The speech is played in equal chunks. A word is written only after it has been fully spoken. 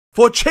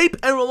For cheap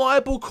and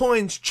reliable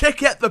coins,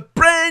 check out the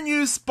brand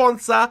new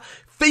sponsor,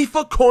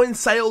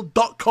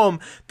 FIFAcoinsale.com.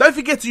 Don't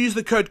forget to use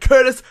the code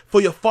Curtis for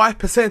your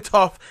 5%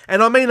 off.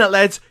 And I mean it,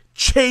 lads,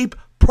 cheap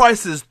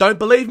prices. Don't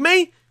believe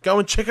me? Go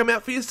and check them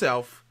out for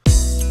yourself.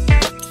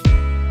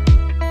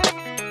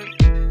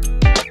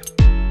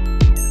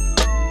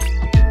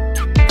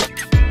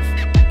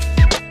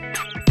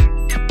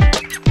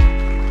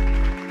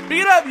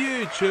 Pick it up,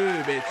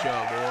 YouTube. It's your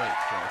boy,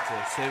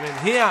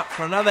 Se7eN, here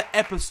for another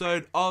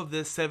episode of the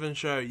Se7eN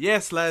Show.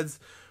 Yes, lads,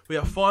 we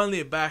are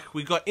finally back.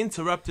 We got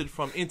interrupted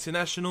from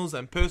internationals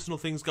and personal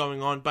things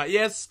going on, but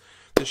yes,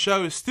 the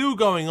show is still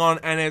going on,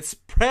 and it's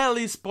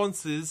proudly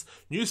sponsors,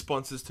 new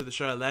sponsors to the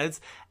show,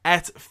 lads,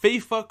 at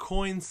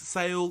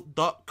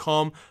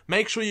FIFAcoinsale.com.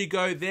 Make sure you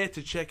go there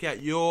to check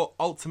out your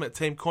Ultimate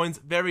Team coins.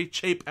 Very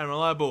cheap and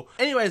reliable.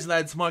 Anyways,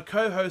 lads, my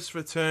co-hosts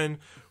return.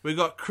 We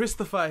got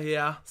Christopher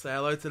here. Say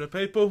hello to the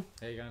people.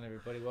 How you going,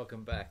 everybody?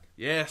 Welcome back.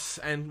 Yes,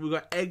 and we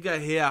got Edgar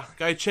here.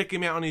 Go check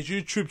him out on his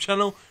YouTube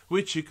channel,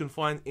 which you can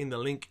find in the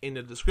link in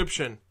the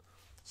description.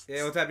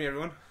 Yeah, what's happening,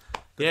 everyone?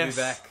 Good Yes,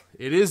 to be back.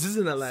 it is,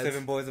 isn't it, lads?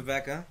 Seven boys are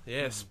back, huh?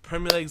 Yes,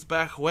 Premier League's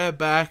back, we're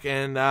back,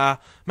 and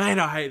man,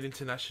 I hate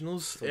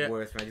internationals. It's the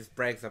worst, man. It just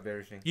breaks up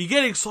everything. You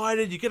get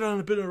excited, you get on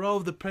a bit of a roll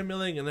of the Premier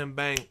League, and then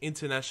bang,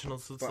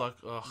 internationals. It's like,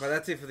 ugh. But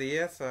that's it for the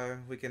year, so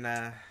we can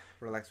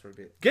relax for a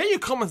bit. Get your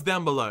comments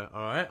down below,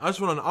 alright? I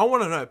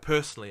want to know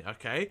personally,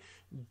 okay?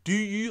 Do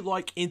you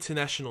like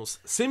internationals?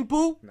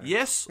 Simple, No.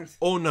 yes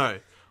or no?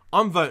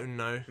 I'm voting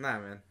no. Nah,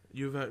 man.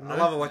 You vote no? I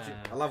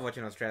love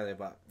watching Australia,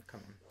 but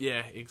come on.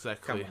 Yeah,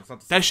 exactly. Come on, it's not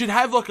the They same. should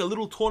have like a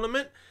little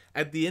tournament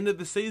at the end of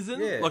the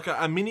season, Yeah. like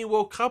a mini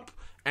World Cup,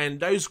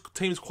 and those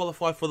teams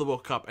qualify for the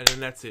World Cup, and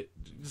then that's it.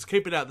 Just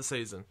keep it out the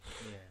season.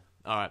 Yeah.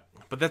 All right,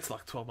 but that's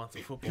like 12 months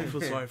of football. I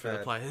feel sorry for the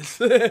Bad. players.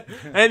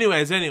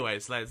 anyways,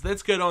 lads,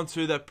 let's get on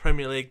to the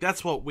Premier League.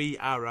 That's what we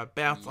are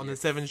about on the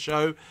Se7eN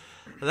Show.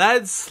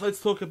 Lads,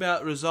 let's talk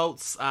about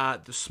results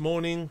this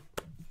morning,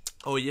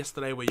 or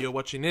yesterday where you're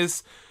watching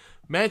this.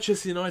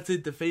 Manchester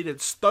United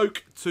defeated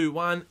Stoke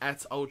 2-1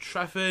 at Old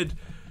Trafford.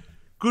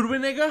 Good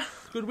win, Edgar.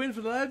 Good win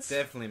for the lads.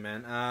 Definitely,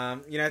 man.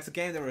 It's a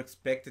game that we're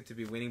expected to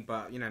be winning,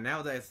 but,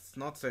 nowadays it's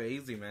not so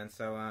easy, man.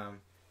 So, a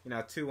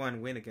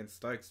 2-1 win against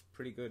Stoke's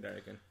pretty good, I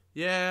reckon.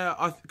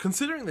 Yeah,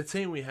 considering the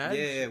team we had.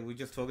 Yeah, we were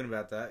just talking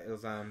about that. It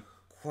was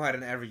quite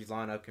an average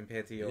lineup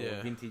compared to your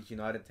vintage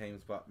United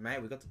teams, but,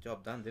 mate, we got the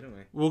job done, didn't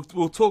we?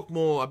 We'll talk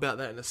more about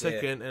that in a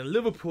second. And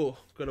Liverpool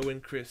going to win,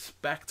 Chris.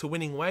 Back to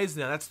winning ways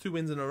now. That's 2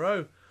 wins in a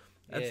row.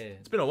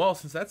 It's been a while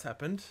since that's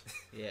happened.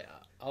 Yeah,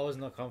 I was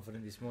not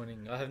confident this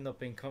morning. I have not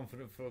been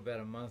confident for about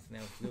a month now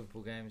with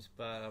Liverpool games,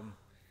 but I'm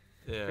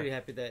pretty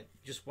happy that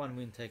just one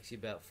win takes you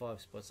about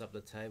 5 spots up the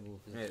table.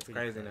 Yeah, it's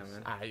crazy now,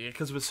 man. Yeah,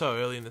 because we're so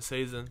early in the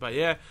season. But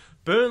yeah,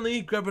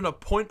 Burnley grabbing a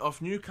point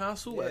off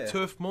Newcastle at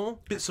Turf Moor.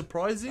 Bit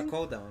surprising. I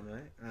called that one,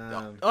 mate.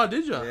 Oh,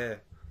 did you? Yeah.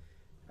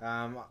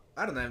 I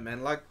don't know,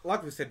 man.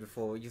 Like we said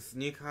before, just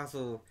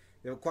Newcastle,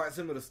 they were quite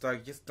similar to Stoke.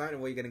 You just don't know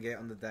what you're going to get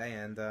on the day.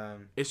 And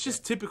it's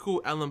just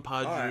typical Alan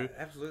Pardew. Oh,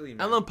 absolutely,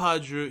 man. Alan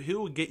Pardew, he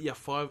will get you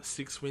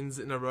 5-6 wins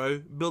in a row,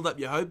 build up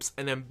your hopes,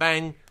 and then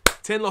bang,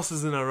 10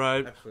 losses in a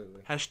row.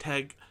 Absolutely.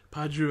 Hashtag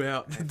Pardew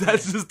out.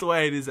 That's just the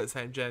way it is at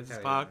St. James's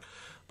Park.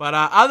 But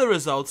other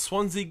results,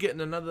 Swansea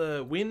getting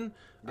another win.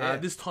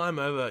 This time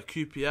over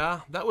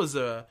QPR. That was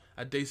a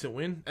decent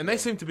win. And they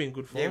seem to be in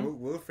good form. Yeah,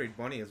 Wilfried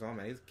Bonney as well,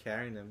 man. He's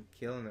carrying them,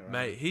 killing it, right?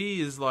 Mate, he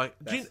is like...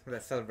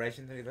 That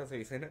celebration thing, that's how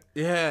you seen it?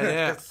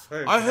 Yeah.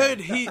 So I heard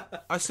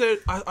I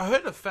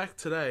heard a fact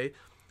today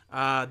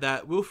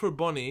that Wilfried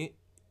Bonney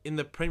in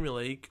the Premier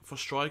League for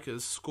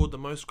strikers scored the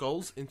most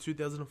goals in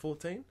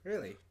 2014.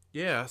 Really?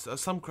 Yeah,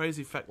 some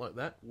crazy fact like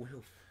that.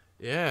 Wilf.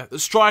 Yeah, the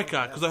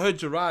striker, because I heard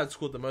Gerrard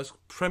scored the most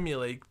Premier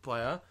League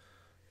player,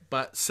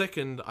 but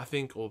second, I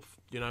think, was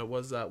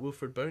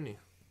Wilfried Bonney.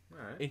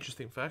 Alright.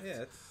 Interesting fact.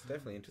 Yeah, it's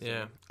definitely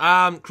interesting.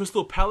 Yeah.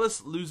 Crystal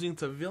Palace losing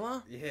to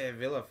Villa. Yeah,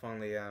 Villa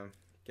finally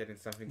getting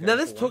something going. Now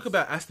let's talk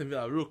about Aston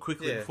Villa real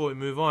quickly before we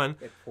move on.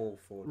 Paul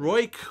Ford.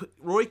 Roy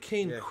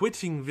Keane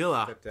quitting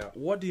Villa. Stepped out.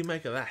 What do you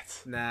make of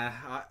that? Nah,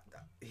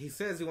 he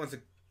says he wants to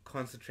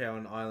concentrate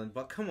on Ireland,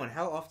 but come on,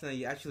 how often are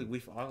you actually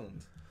with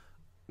Ireland?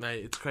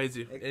 Mate, it's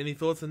crazy. Any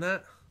thoughts on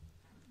that?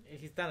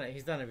 He's done it.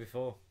 He's done it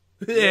before.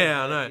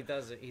 Yeah, I know. He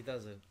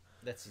does it.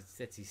 That's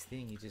his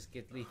thing.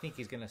 You think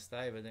he's gonna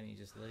stay, but then he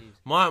just leaves.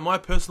 My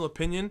personal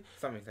opinion.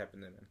 Something's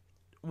happened there, man.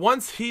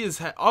 Once he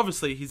has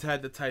obviously he's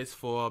had the taste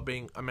for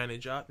being a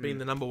manager, being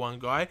the number one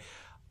guy.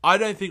 I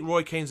don't think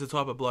Roy Keane's the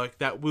type of bloke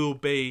that will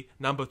be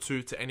number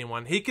 2 to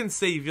anyone. He can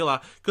see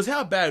Villa, because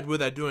how bad were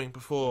they doing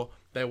before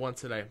they won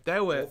today? They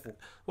were,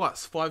 awful.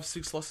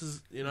 5-6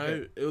 losses, they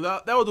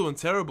were doing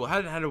terrible.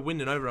 Hadn't had a win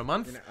in over a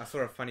month. I saw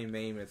a funny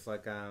meme. It's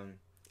like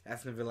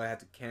Aston Villa had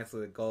to cancel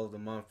the goal of the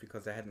month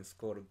because they hadn't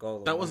scored a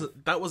goal. That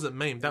wasn't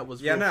meme. That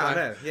was I real know.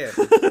 fact. Yeah.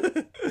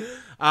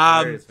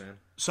 Hilarious, man.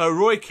 So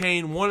Roy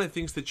Keane wanted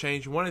things to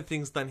change, wanted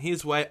things done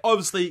his way.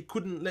 Obviously,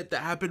 couldn't let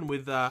that happen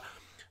with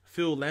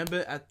Phil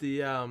Lambert at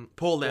the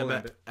Paul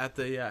Lambert at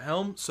the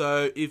helm.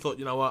 So he thought,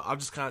 you know what, I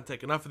just can't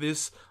take enough of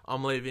this.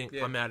 I'm leaving.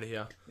 Yeah. I'm out of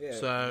here. Yeah,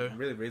 so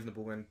really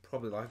reasonable and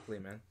probably likely,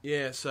 man.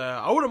 Yeah, so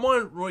I wouldn't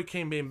mind Roy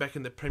Keane being back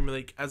in the Premier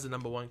League as the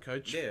number 1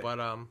 coach. Yeah. But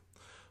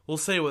we'll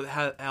see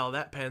how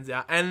that pans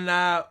out. And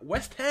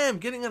West Ham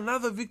getting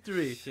another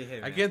victory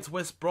against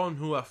West Brom,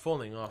 who are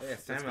falling off. Yeah,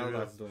 Sam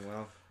Allardyce is doing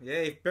well. Yeah,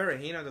 if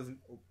Berahino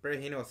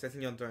or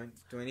Se7eN don't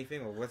do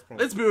anything, or West Brom...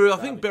 Let's be real, I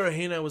think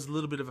Berahino was a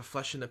little bit of a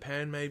flash in the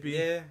pan, maybe.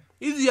 Yeah.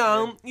 He's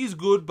young, he's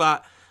good,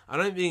 but I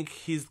don't think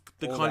he's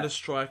the all kind that. of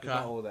striker... He's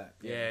not all that.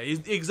 Yeah,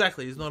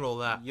 he's not all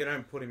that. You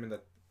don't put him in the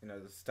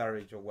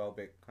Sturridge or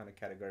Welbeck kind of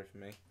category for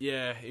me.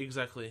 Yeah,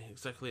 exactly.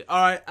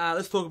 Alright,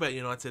 let's talk about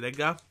United,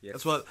 Edgar. Yes.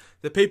 That's what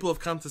the people have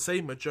come to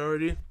see,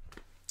 majority.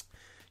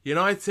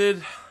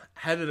 United,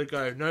 how did it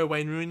go? No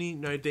Wayne Rooney,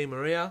 no Di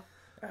Maria.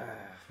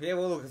 Yeah,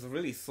 well, look, it's a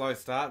really slow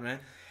start, man.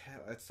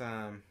 It's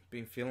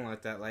been feeling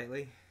like that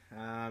lately.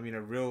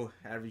 Real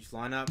average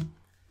lineup.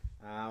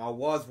 I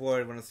was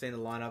worried when I seen the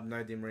lineup.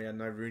 No Di Maria,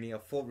 no Rooney. I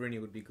thought Rooney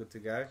would be good to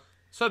go.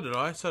 So did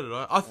I.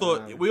 I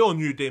thought we all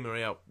knew Di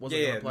Maria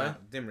wasn't going to play.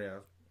 Di Maria,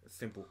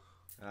 simple.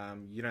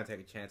 You don't take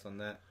a chance on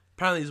that.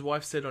 Apparently, his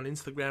wife said on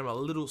Instagram a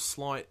little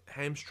slight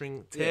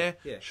hamstring tear.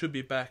 Should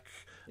be back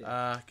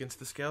against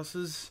the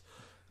Scousers.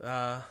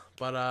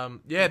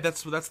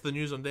 That's the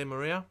news on Di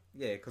Maria.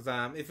 Yeah, because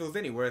if it was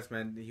any worse,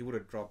 man, he would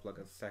have dropped like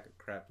a sack of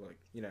crap. Like,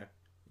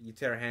 you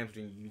tear a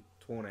hamstring, you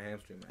torn a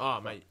hamstring, man. Oh,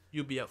 mate,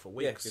 you'll be out for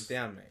weeks. Yeah,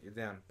 you're down, mate. You're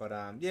down. But,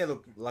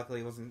 look, luckily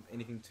it wasn't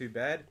anything too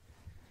bad.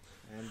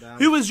 And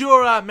who was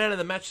your man of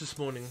the match this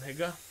morning,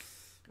 Edgar?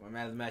 My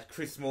man of the match,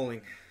 Chris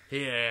Smalling.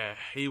 Yeah,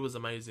 he was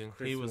amazing.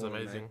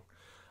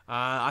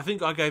 I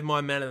think I gave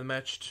my man of the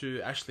match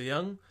to Ashley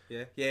Young.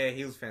 Yeah,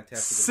 he was fantastic.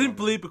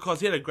 Simply because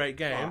he had a great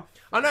game.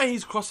 I know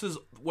his crosses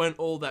weren't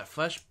all that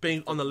flash,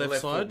 being on the left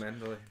side.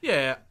 Foot, man.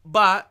 Yeah,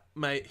 but,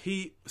 mate,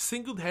 he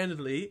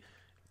single-handedly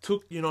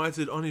took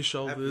United on his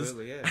shoulders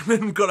and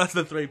then got us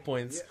the 3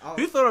 points. Yeah,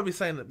 who thought I'd be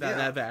saying that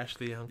about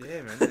Ashley Young?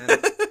 Yeah, man.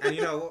 And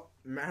you know what?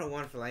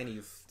 Marouane Fellaini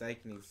is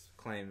staking his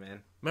claim,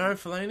 man. Marouane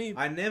Fellaini?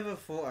 I never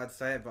thought I'd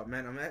say it, but,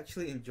 man, I'm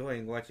actually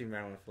enjoying watching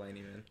Marouane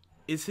Fellaini, man.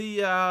 Is he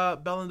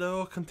Ballon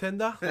d'Or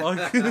contender?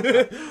 Like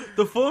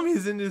the form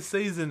he's in this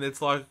season,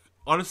 it's like,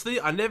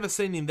 honestly, I never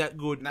seen him that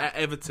good at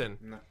Everton.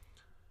 No.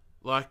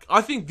 Like,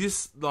 I think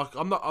this, like,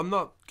 I'm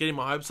not getting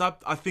my hopes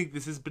up. I think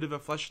this is a bit of a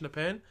flash in the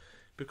pan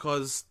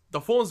because the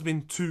form's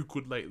been too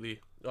good lately.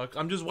 Like,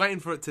 I'm just waiting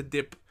for it to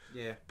dip.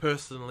 Yeah.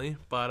 Personally,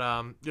 but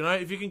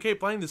if you can keep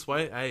playing this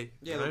way, hey,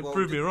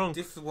 prove me wrong.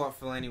 This is what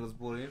Fellaini was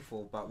brought in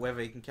for, but whether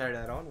he can carry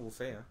that on, we'll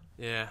see. Huh?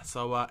 Yeah.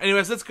 So,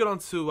 anyways, let's get on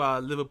to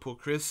Liverpool,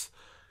 Chris.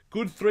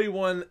 Good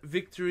 3-1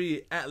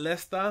 victory at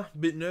Leicester.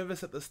 Bit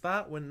nervous at the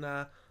start when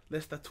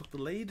Leicester took the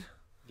lead.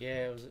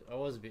 Yeah, I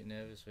was a bit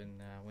nervous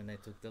when they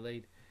took the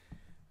lead.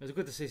 It was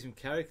good to see some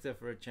character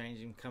for a change,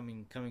 him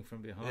coming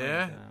from behind.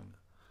 Yeah. And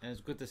it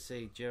was good to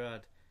see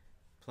Gerrard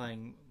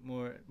playing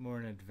more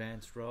an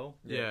advanced role.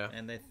 Yeah.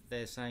 And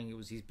they're saying it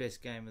was his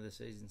best game of the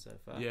season so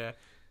far. Yeah.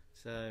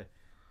 So,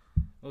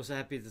 also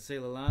happy to see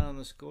Lallana on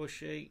the score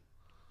sheet.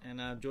 And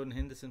Jordan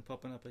Henderson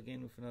popping up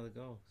again with another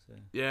goal. So.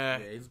 Yeah,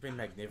 he's been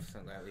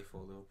magnificent lately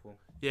for Liverpool.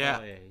 Yeah.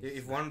 Oh, yeah,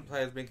 if one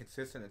player's been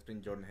consistent, it's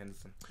been Jordan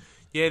Henderson.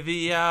 Yeah,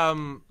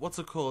 the what's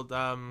it called?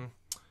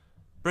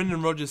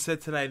 Brendan Rodgers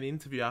said today in the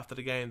interview after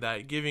the game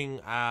that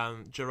giving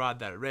Gerrard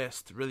that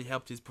rest really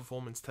helped his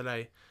performance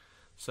today.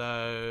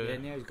 So yeah,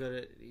 now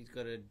he's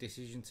got a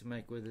decision to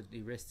make whether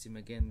he rests him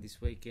again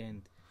this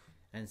weekend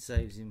and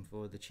saves him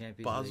for the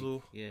Champions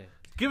Basel. League.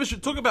 Yeah.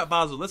 Talk about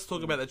Basel. Let's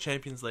talk about the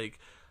Champions League.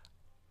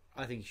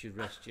 I think you should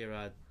rest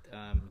Gerrard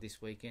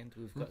this weekend.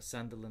 We've got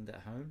Sunderland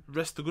at home.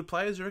 Rest the good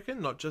players, you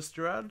reckon? Not just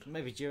Gerrard?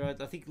 Maybe Gerrard.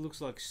 I think it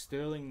looks like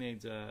Sterling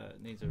needs a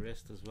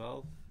rest as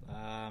well.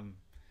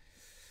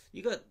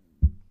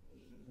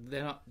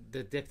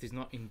 The depth is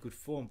not in good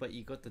form, but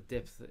you got the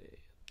depth.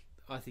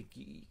 I think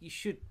you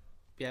should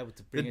be able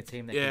to bring a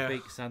team that can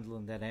beat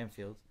Sunderland at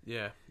Anfield.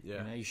 Yeah.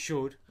 You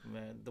should.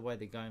 The way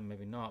they're going,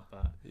 maybe not,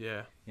 but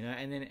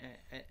and then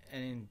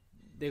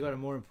they got a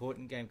more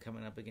important game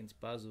coming up against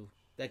Basel.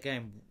 That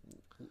game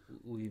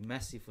will be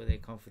massive for their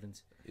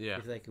confidence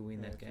if they can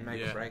win that game.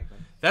 Make a break,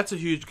 man. That's a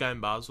huge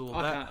game, Basel.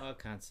 I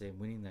can't see them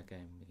winning that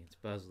game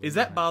against Basel. Is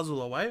that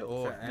Basel away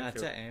or? No,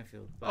 it's at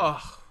Anfield.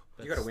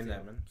 You got to win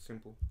that, man.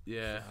 Simple.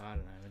 Yeah. I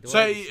don't know.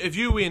 So if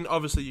you win,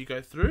 obviously you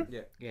go through.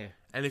 Yeah.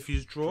 And if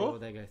you draw,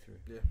 they go through.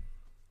 Yeah.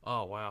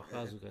 Oh wow.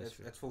 Basel goes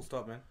through. That's full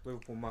stop, man.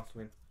 Liverpool must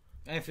win.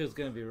 Anfield's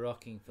going to be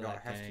rocking for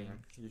that game.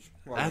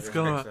 That's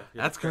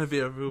going to be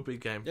a real big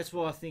game. That's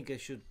why I think I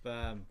should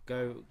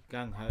go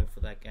gung ho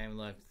for that game.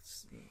 Like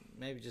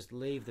maybe just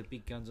leave the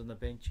big guns on the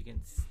bench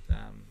against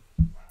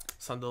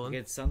Sunderland.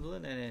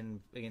 And then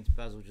against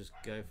Basel, just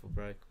go for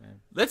broke, man.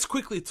 Let's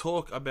quickly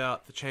talk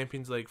about the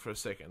Champions League for a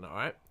second. All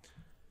right.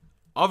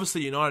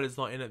 Obviously, United's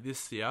not in it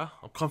this year.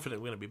 I'm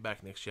confident we're going to be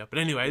back next year. But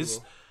anyways,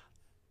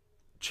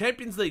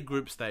 Champions League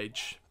group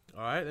stage.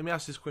 All right. Let me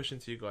ask this question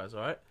to you guys. All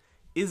right.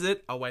 Is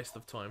it a waste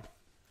of time?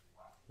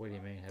 What do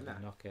you mean, have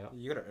a knockout?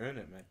 You got to earn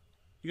it, mate.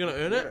 You're going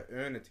to earn it? You got to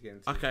earn it to get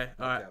into Okay,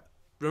 the alright. knockout.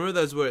 Remember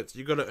those words.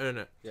 You got to earn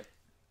it. Yep.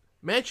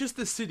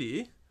 Manchester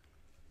City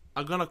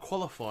are going to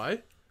qualify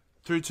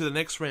through to the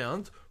next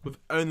round with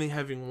only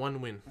having one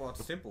win. Well,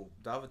 it's simple.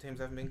 The other teams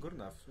haven't been good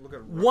enough. Look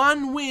at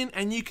One win,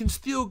 and you can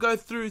still go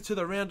through to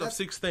the round of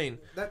 16.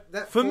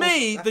 For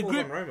me, the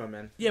group... on Roma,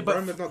 man. Yeah, but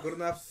Roma's not good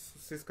enough.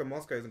 Cisco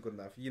Moscow isn't good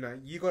enough. You know,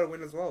 you got to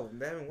win as well.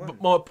 They haven't won.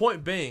 But my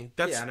point being,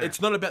 I know.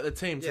 it's not about the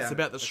teams, Yeah, it's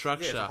about the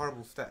structure. Yeah, it's a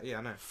horrible stat. Yeah,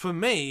 I know. For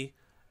me,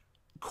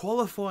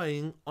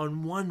 qualifying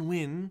on one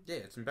win Yeah,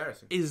 it's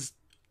embarrassing. is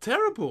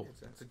terrible.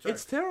 It's a joke.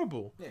 It's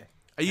terrible. Yeah.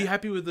 Are you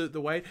happy with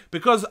the way?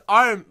 Because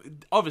I'm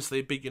obviously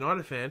a big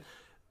United fan.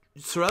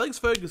 Sir Alex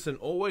Ferguson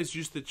always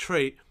used to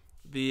treat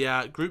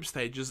the group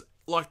stages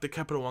like the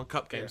Capital One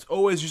Cup games. Yeah.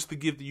 Always used to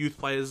give the youth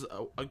players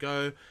a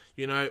go.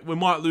 You know, we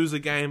might lose a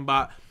game,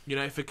 but you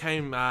know, if it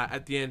came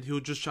at the end,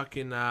 he'll just chuck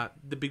in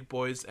the big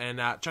boys and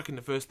chuck in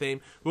the first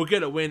team. We'll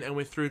get a win, and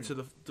we're through to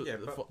the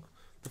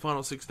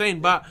final 16.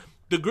 Yeah. But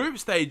the group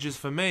stages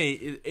for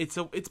me,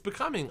 it's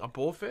becoming a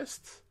bore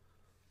fest.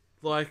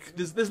 Like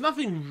there's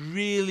nothing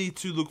really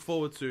to look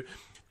forward to.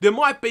 There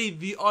might be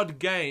the odd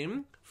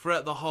game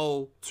throughout the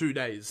whole 2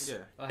 days.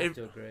 Yeah, I have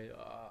to agree.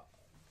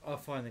 I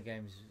find the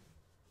games.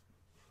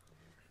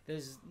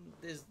 There's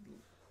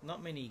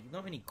not many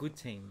good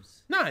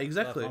teams. No,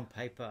 exactly. Like on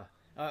paper,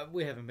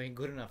 we haven't been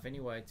good enough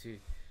anyway to,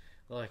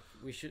 like,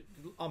 we should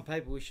on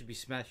paper we should be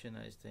smashing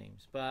those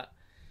teams. But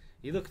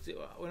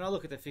when I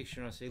look at the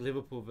fixture and I see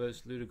Liverpool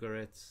versus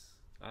Ludogorets,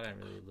 I don't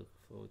really look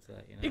forward to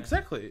that. You know.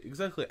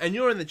 Exactly. And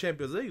you're in the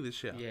Champions League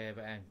this year. Yeah,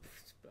 but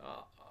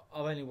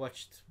I've only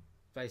watched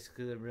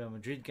basically the Real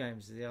Madrid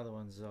games. The other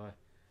ones,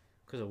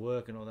 because of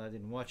work and all that, I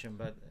didn't watch them.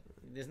 But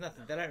there's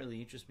nothing. They don't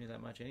really interest me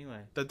that much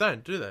anyway. They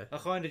don't, do they? I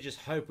kind of just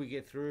hope we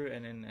get through,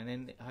 and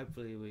then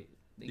hopefully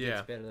it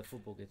gets better. The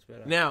football gets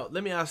better. Now,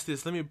 let me ask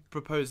this. Let me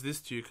propose this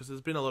to you, because there's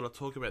been a lot of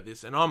talk about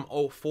this, and I'm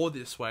all for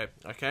this way.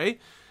 Okay,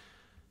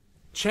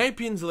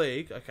 Champions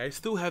League. Okay,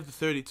 still have the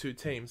 32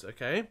 teams.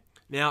 Okay,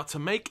 now to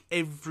make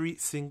every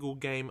single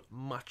game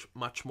much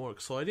more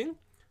exciting,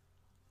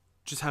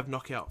 just have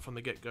knockout from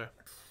the get-go.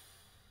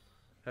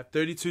 Have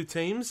 32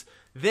 teams,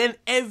 then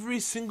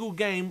every single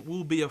game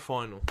will be a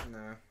final.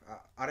 No,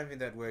 I don't think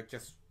that'd work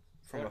just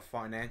from a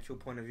financial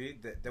point of view.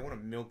 They want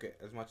to milk it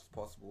as much as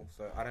possible,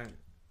 so I don't...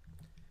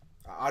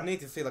 I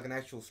need to see like an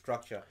actual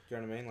structure, do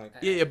you know what I mean? Like,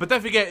 yeah, but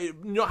don't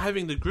forget, not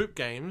having the group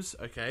games,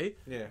 okay,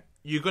 yeah,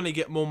 you're going to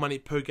get more money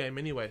per game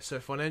anyway, so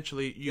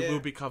financially you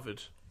will be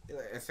covered.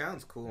 It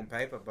sounds cool on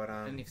paper, but...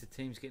 And if the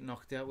teams get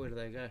knocked out, where do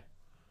they go?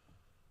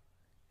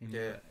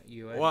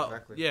 Well,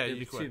 exactly. Yeah, There'll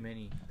be too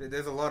many.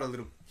 There's a lot of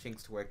little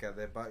chinks to work out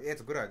there, but yeah,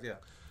 it's a good idea.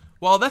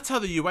 Well, that's how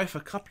the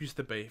UEFA Cup used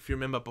to be, if you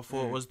remember,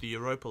 before it was the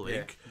Europa League.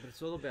 Yeah. But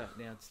it's all about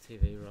now, it's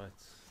TV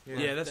rights.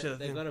 Yeah, that's the other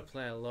thing. They've got to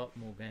play a lot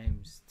more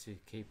games to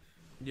keep...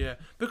 Yeah,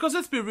 because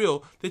let's be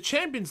real, the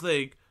Champions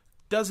League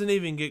doesn't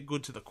even get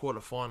good to the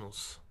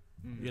quarterfinals.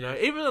 You know,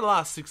 even the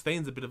last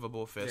 16 is a bit of a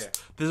ball fest.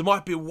 Yeah. There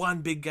might be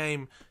one big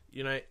game,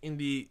 you know, in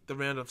the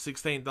round of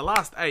 16. The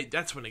last 8,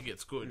 that's when it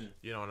gets good.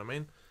 You know what I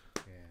mean?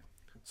 Yeah.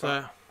 So...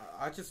 But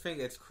I just think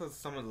it's because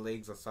some of the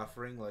leagues are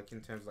suffering, like in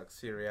terms of like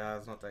Serie A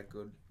is not that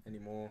good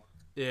anymore.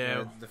 Yeah.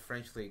 You know, the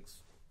French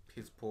league's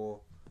piss poor.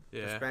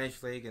 Yeah. The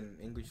Spanish league and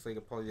English league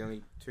are probably the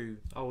only two.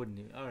 I reckon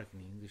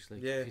the English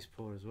league is piss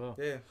poor as well.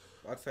 Yeah,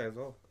 I'd say as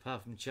well.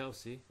 Apart from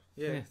Chelsea.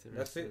 Yeah, the that's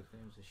rest it. of the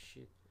teams are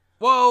shit.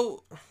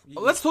 Well,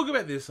 let's talk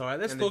about this, alright?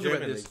 Let's and talk the about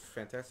German this. league's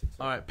fantastic.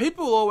 So. Alright,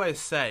 people always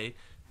say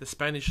the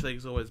Spanish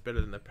league's always better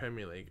than the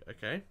Premier League,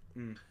 okay?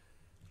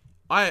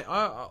 I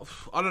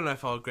don't know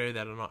if I'll agree with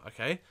that or not,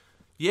 okay?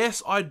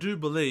 Yes, I do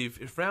believe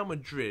if Real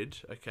Madrid,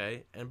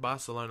 okay, and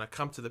Barcelona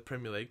come to the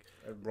Premier League,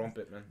 romp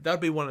it, man. They'll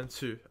be 1 and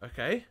 2,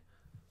 okay?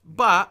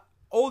 But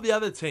all the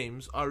other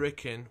teams, I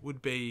reckon,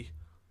 would be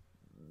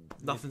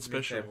nothing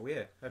special.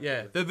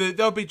 Yeah,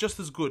 they'll be just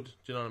as good. Do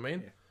you know what I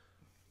mean? Yeah.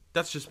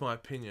 That's just my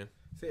opinion.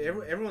 See,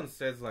 everyone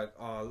says like,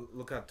 "Oh,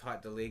 look how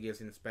tight the league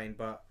is in Spain,"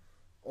 but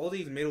all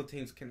these middle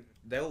teams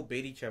they all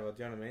beat each other.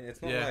 Do you know what I mean?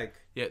 It's not like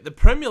the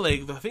Premier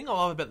League. The thing I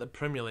love about the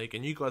Premier League,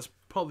 and you guys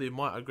probably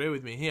might agree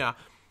with me here,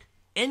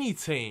 any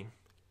team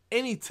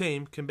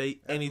can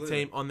beat any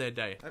team on their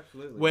day.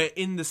 Absolutely. Where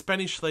in the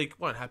Spanish league,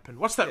 won't happen.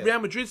 What's that? Real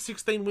Madrid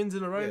 16 wins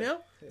in a row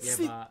now.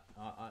 Yeah,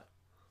 but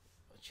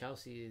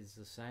Chelsea is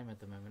the same at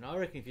the moment. I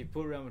reckon if you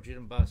put Real Madrid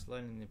and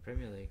Barcelona in the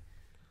Premier League,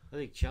 I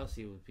think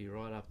Chelsea would be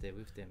right up there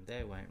with them.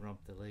 They won't romp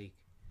the league.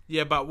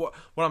 Yeah, but what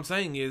I'm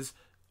saying is,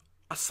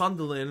 a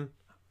Sunderland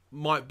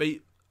might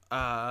beat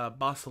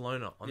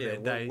Barcelona on their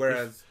day.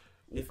 Whereas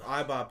if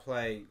Eibar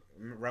play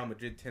Real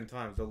Madrid 10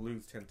 times, they'll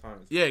lose 10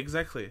 times. Yeah,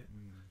 exactly.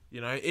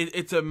 You know,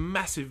 it's a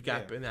massive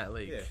gap in that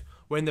league. Yeah.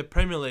 When the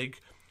Premier League,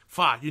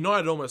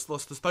 United almost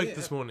lost to Stoke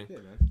this morning. Yeah,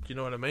 man. Do you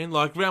know what I mean?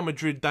 Like, Real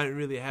Madrid don't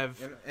really have...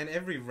 And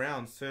every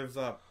round serves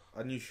up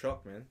a new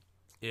shock, man.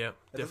 Yeah,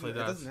 definitely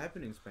does. It doesn't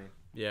happen in Spain.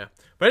 Yeah.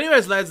 But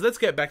anyways, lads, let's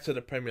get back to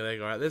the Premier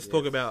League, alright? Let's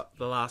talk about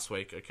the last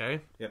week, okay?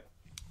 Yep.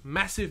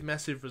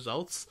 Massive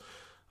results.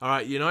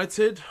 Alright,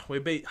 United, we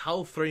beat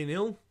Hull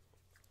 3-0.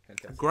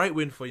 Fantastic. Great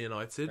win for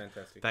United.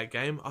 Fantastic. That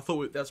game. I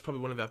thought that's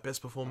probably one of our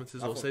best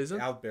performances all season.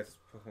 Our best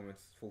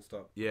performance, full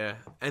stop. Yeah.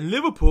 And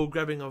Liverpool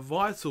grabbing a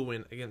vital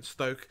win against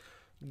Stoke.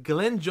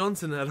 Glenn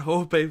Johnson at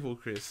all people,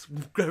 Chris,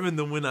 grabbing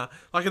the winner.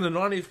 Like in the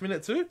 90th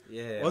minute too?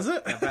 Yeah. Was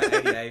it? About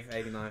 88th,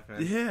 89th,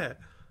 man.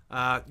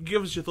 Yeah.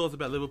 Give us your thoughts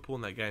about Liverpool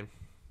in that game.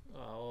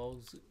 Oh,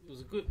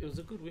 it was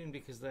a good win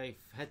because they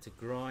had to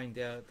grind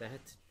out. They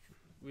had to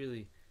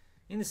really,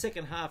 in the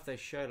second half, they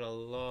showed a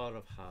lot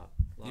of heart.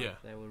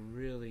 They were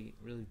really,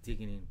 really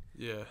digging in.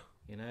 Yeah.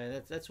 You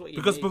know, that's what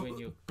you need when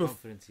your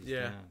confidence is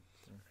down.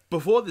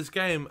 Before this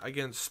game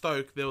against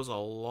Stoke, there was a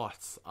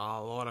lot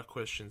of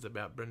questions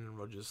about Brendan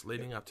Rodgers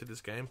leading up to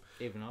this game.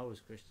 Even I was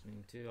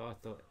questioning too. I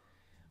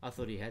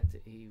thought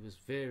he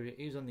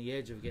was on the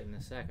edge of getting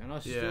a sack, and I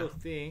still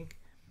think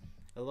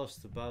a loss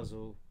to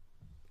Basel.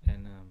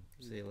 And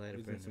see you later,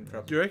 Brendan.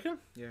 Do you reckon?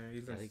 Yeah,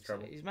 he's in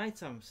trouble. He's made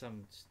some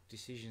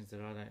decisions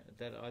that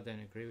I don't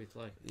agree with.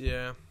 Like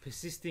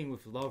persisting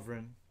with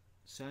Lovren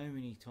so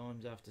many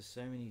times after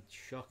so many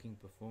shocking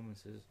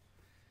performances,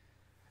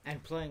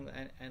 and playing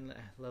and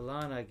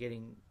Lallana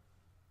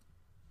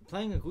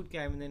playing a good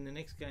game, and then the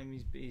next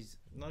game he's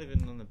not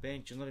even on the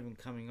bench, or not even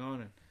coming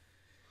on.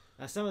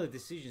 And some of the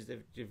decisions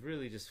they've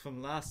really just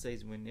from last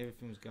season when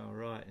everything was going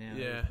right now.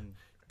 Yeah,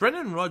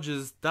 Brendan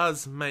Rodgers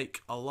does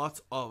make a lot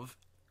of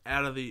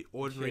out of the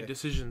ordinary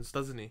decisions,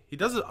 doesn't he? He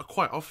does it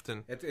quite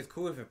often. It's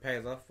cool if it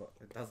pays off, but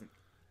it doesn't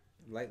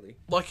lately.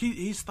 Like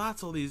he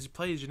starts all these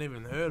players you never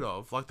even heard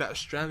of, like that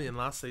Australian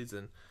last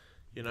season.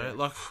 You know,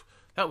 like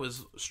that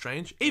was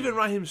strange. Even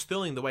Raheem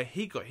Sterling, the way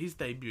he got his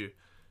debut.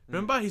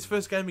 Remember his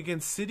first game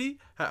against City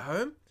at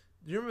home?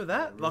 Do you remember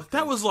that? Like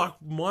that was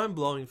like mind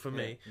blowing for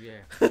me.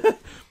 Yeah.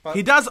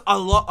 He does a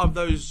lot of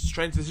those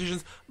strange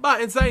decisions.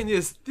 But in saying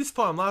this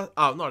time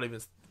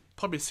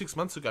probably 6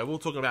 months ago, we were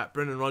talking about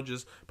Brendan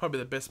Rodgers, probably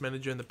the best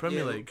manager in the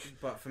Premier League.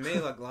 But for me,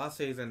 like last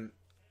season,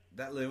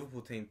 that Liverpool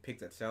team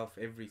picked itself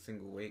every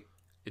single week.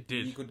 It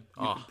did. You could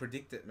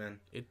predict it, man.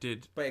 It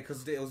did. But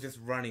because it was just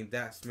running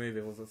that smooth,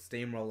 it was a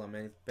steamroller,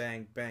 man. It's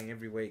bang, bang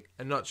every week.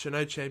 And no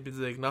Champions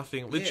League,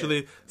 nothing.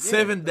 Literally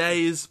 7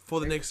 days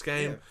for the next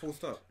game. Yeah, full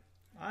stop.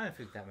 I don't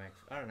think that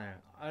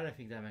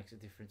makes a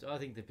difference. I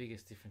think the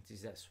biggest difference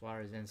is that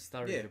Suarez and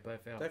Sturridge are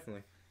both out.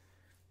 Definitely.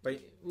 But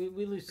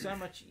we lose so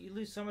much. You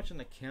lose so much on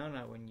the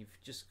counter when you've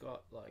just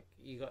got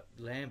you got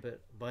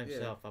Lambert by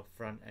himself up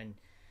front, and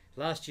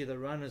last year the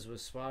runners were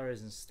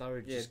Suarez and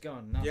Sturridge just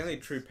going nuts. The only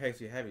true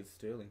pace you have is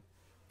Sterling,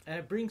 and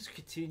it brings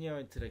Coutinho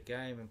into the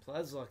game, and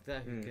players like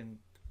that who can.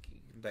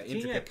 That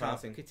intricate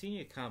passing.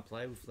 Coutinho can't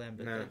play with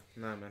Lambert.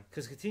 No, man.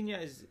 Because Coutinho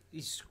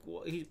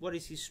what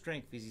is his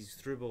strength? Is his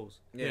through balls.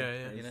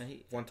 Yeah. You know,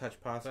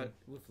 one-touch passing. But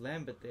with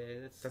Lambert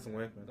there, that doesn't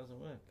work, man.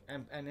 Doesn't work.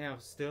 And now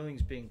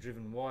Sterling's being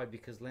driven wide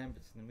because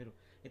Lambert's in the middle.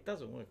 It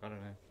doesn't work. I don't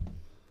know.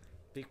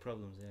 Big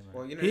problems there, man.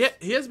 Well, you know,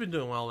 he has been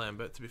doing well,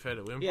 Lambert. To be fair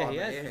to him. Yeah, he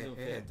has been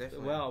doing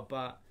definitely well,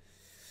 but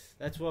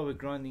that's why we're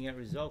grinding out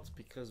results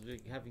because we're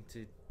having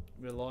to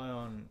rely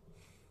on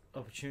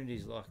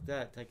opportunities like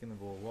that, taking the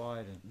ball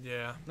wide, and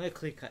no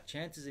clear-cut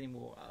chances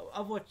anymore.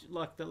 I've watched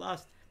like the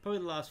last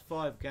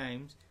 5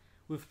 games.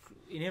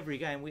 In every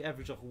game we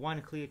average like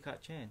one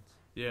clear-cut chance.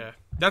 Yeah,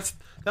 that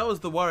was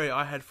the worry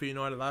I had for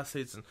United last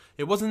season.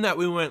 It wasn't that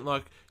we weren't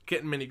like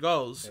getting many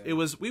goals. It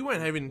was we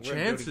weren't having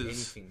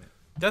chances.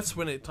 That's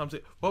when it comes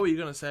to. What were you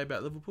going to say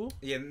about Liverpool?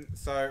 Yeah,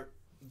 so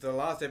the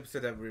last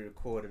episode that we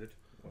recorded,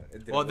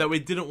 that we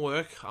didn't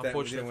work.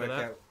 Unfortunately for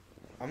that.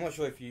 I'm not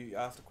sure if you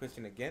asked the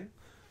question again.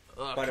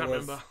 I can't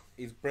remember.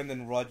 Is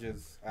Brendan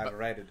Rodgers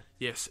overrated?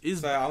 Yes.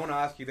 So I want to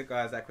ask you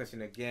guys that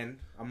question again.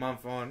 A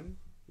month on.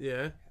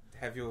 Yeah.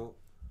 Have your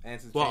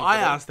answers changed? Well, I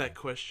asked that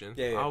question.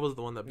 Yeah. I was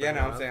the one that.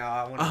 I'm saying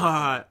I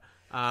want.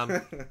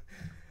 Alright.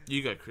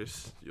 You go,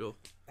 Chris.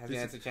 Has the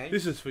answer changed?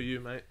 This is for you,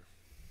 mate.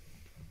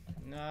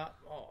 No.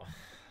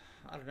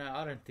 I don't know.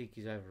 I don't think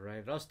he's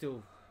overrated. I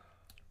still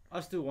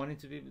want him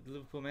to be the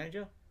Liverpool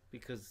manager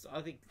because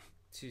I think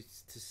to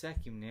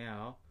sack him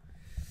now,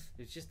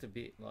 it's just a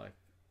bit like.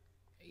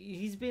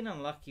 He's been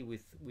unlucky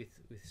with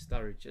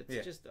Sturridge.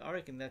 It's just I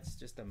reckon that's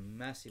just a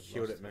massive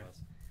loss to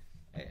us.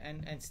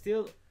 And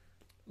still,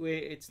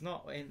 it's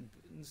not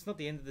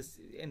the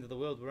end of the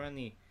world. We're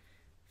only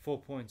 4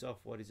 points off.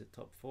 What is it,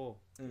 top 4?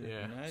 Yeah,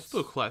 you know, it's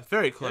still close,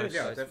 very close.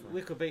 Yeah, definitely.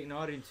 We could beat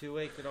United in 2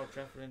 weeks at Old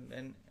Trafford,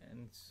 and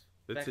it's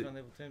back on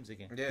level terms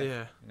again. Yeah. You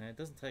know, it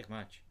doesn't take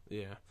much.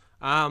 Yeah.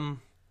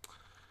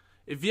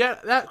 If you had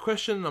that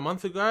question a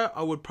month ago,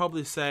 I would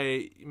probably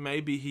say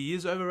maybe he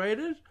is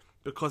overrated.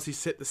 Because he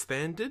set the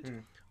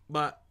standard,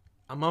 but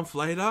a month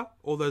later,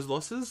 all those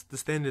losses, the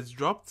standards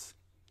dropped.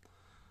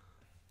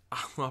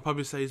 I'll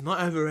probably say he's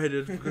not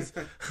overrated because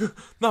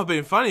not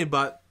being funny,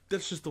 but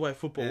that's just the way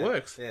football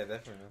works. Yeah,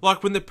 definitely.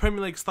 Like when the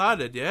Premier League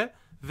started,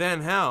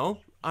 Van Gaal,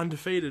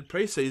 undefeated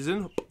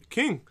preseason,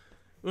 king.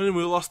 When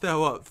we lost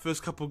our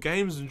first couple of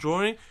games and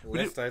drawing,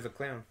 Leicester's a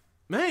clown.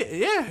 Mate,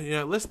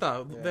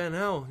 Leicester, Van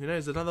Gaal,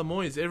 he's another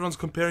Moyes. Everyone's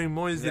comparing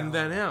Moyes and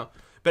Van Gaal.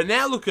 But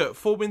now look at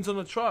 4 wins on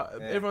the trot.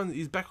 Yeah. Everyone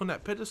is back on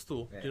that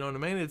pedestal. Yeah. You know what I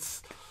mean?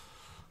 It's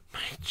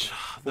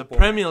the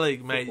Premier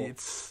League, mate.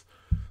 It's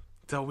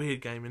It's a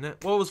weird game, isn't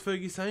it? What was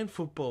Fergie saying?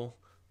 Football.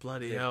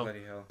 Bloody hell.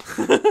 Bloody hell.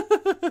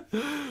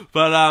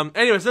 But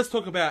anyways, let's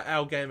talk about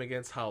our game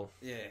against Hull.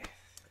 Yeah.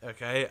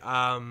 Okay.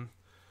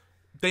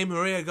 Di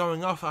Maria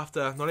going off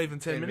after not even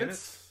 10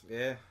 minutes.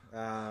 Yeah.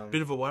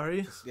 Bit of a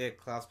worry.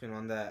 Clasping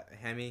on that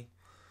hammy.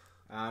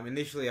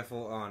 Initially, I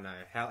thought, oh no,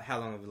 how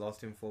long have we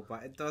lost him for?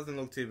 But it doesn't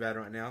look too bad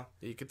right now.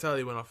 You could tell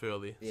he went off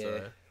early. Yeah.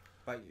 So.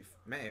 But,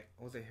 mate,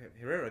 was it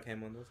Herrera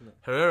came on, wasn't it?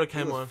 Herrera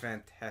came on.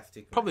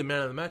 Fantastic. Probably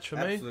man of the match for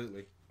me.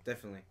 Absolutely.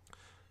 Definitely.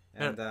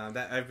 And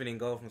that opening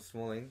goal from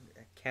Smalling,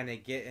 can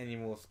it get any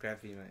more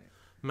scrappy, mate?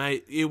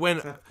 Mate, it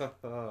went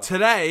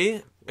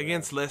today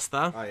against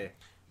Leicester. Oh, yeah.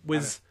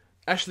 Was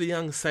Ashley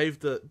Young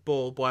saved the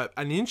ball by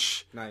an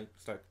inch. No,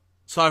 Stoke.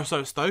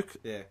 So Stoke.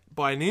 Yeah.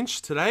 By an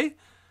inch today.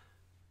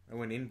 It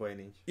went in by an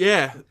inch.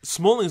 Yeah,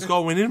 Smalling's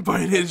goal went in by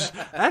an inch.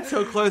 That's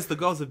how close the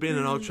goals have been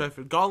in Old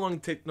Trafford. Goal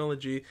line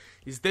technology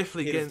is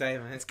definitely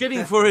it's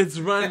getting for its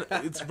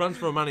run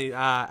for money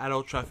at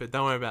Old Trafford.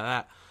 Don't worry about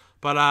that.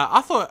 But I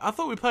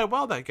thought we played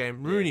well that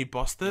game. Rooney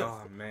bossed it.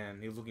 Oh man,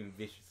 he was looking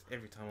vicious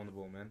every time on the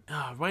ball, man.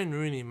 Wayne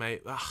Rooney,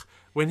 mate.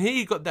 When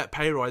he got that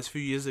pay rise a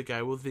few years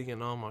ago, we were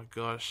thinking, oh my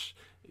gosh,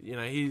 you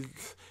know,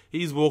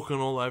 he's walking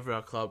all over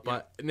our club.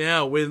 But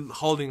now we're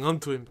holding on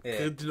to him.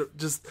 Yeah.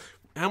 Just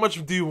how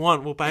much do you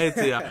want? We'll pay it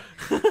to you.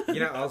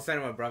 You know, I was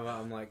saying to my brother,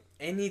 I'm like,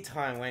 any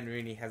time Wayne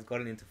Rooney has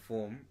gotten into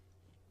form,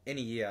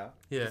 any year,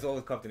 he's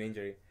always copped an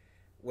injury,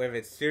 whether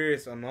it's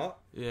serious or not.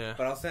 Yeah.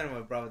 But I was saying to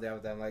my brother the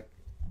other day, I'm like,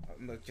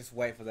 just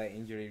wait for that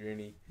injury,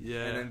 Rooney.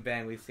 Yeah. And then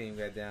bang, we've seen him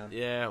go down.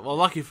 Yeah. Well,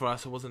 lucky for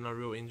us, it wasn't a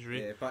real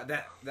injury. Yeah. But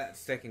that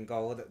second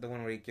goal, the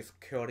one where he just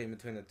curled in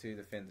between the two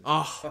defenders.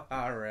 Oh,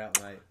 far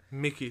out, mate.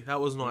 Mickey,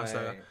 that was nice.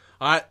 All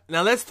right,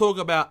 now let's talk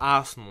about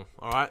Arsenal.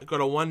 All right,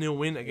 got a 1-0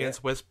 win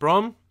against West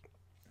Brom.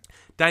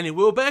 Danny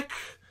Welbeck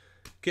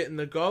getting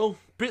the goal.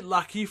 Bit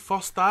lucky.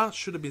 Foster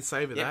should have been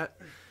saving that.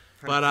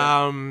 100%.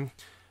 But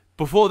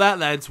before that,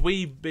 lads,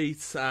 we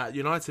beat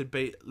United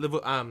beat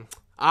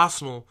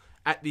Arsenal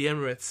at the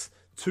Emirates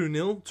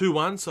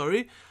 2-1,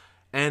 sorry.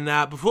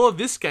 And before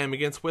this game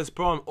against West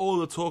Brom, all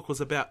the talk was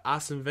about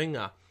Arsene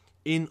Wenger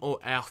in or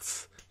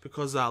out,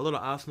 because a lot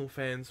of Arsenal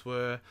fans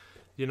were,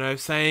 you know,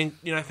 saying,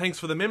 you know, thanks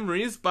for the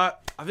memories,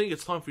 but I think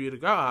it's time for you to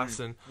go,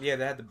 Arsene. Yeah,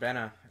 they had the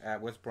banner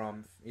at West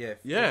Brom.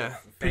 Yeah.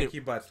 Thank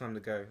you, but it's time to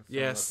go.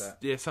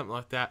 Something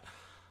like that.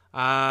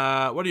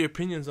 What are your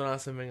opinions on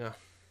Arsene Wenger?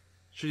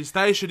 Should he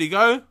stay? Should he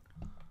go?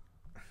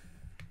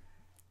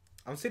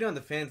 I'm sitting on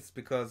the fence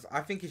because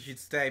I think he should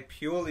stay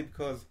purely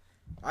because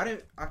I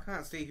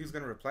can't see who's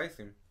going to replace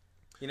him.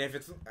 You know, if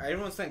it's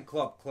everyone's saying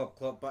Klopp,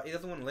 but he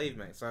doesn't want to leave,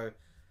 mate. So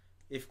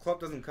if Klopp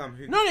doesn't come,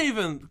 who? Not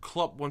even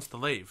Klopp wants to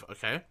leave.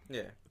 Okay.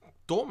 Yeah.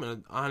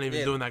 Dortmund aren't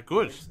even doing that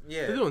good.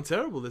 Yeah. They're doing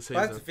terrible this season.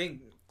 But that's the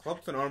thing.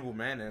 Klopp's an honourable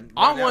man, and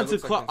I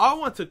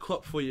wanted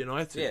Klopp for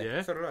United.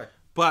 Yeah. So did I.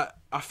 But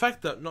a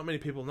fact that not many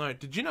people know.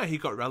 Did you know he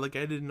got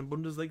relegated in the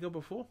Bundesliga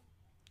before?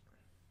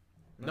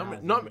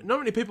 Not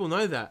many people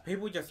know that.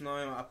 People just know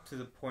him up to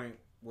the point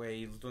where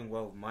he was doing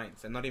well with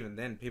Mainz, and not even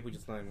then. People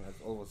just know him as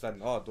all of a sudden,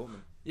 Dortmund.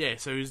 Yeah,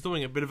 so he's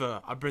doing a bit of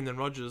a Brendan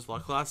Rodgers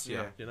like last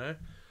year, you know.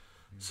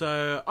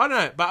 So I don't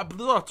know, but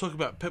a lot of talk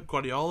about Pep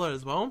Guardiola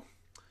as well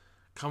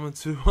coming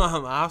to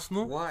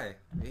Arsenal. Why?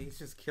 He's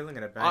just killing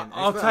it at Bain.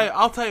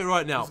 I'll tell you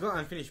right now. He's got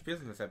unfinished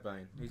business at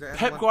Bain.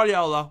 Pep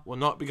Guardiola will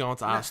not be going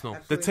to Arsenal.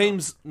 The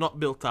team's not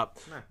built up.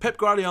 No. Pep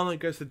Guardiola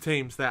goes to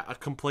teams that are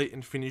complete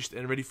and finished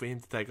and ready for him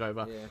to take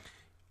over. Yeah.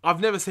 I've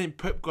never seen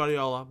Pep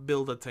Guardiola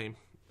build a team.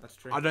 That's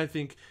true. I don't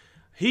think...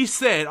 He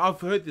said,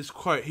 I've heard this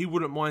quote, he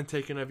wouldn't mind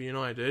taking over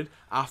United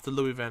after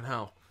Louis van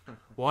Gaal.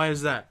 Why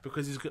is that?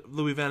 Because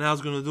Louis van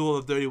Gaal's going to do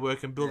all the dirty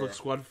work and build a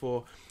squad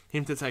for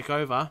him to take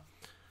over.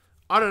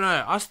 I don't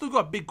know. I still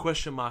got big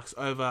question marks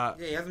over...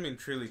 Yeah, he hasn't been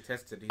truly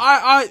tested.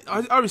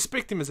 I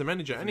respect him as a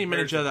manager. Any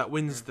manager that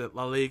wins the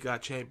La Liga,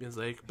 Champions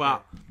League.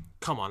 But,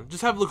 come on.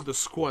 Just have a look at the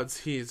squads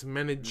he's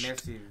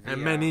managed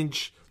and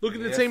manage. Look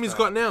at the team he's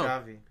got now.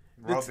 Xavi,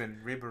 Robin,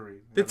 Ribéry.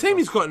 The team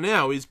he's got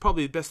now is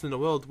probably the best in the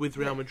world with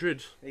Real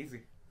Madrid. Easy.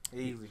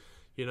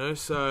 You know,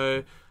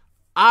 so...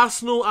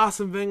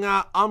 Arsene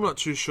Wenger, I'm not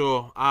too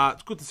sure.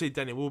 It's good to see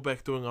Danny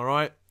Welbeck doing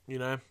alright. You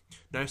know,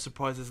 no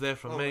surprises there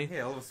from me.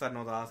 Yeah, all of a sudden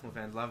all the Arsenal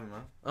fans love him,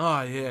 man.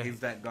 Oh, yeah. He's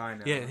that guy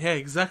now. Yeah,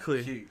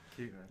 exactly. Cute,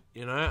 man.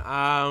 You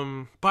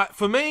know, but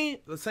for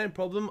me, the same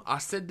problem. I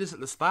said this at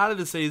the start of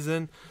the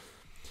season.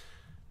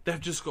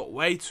 They've just got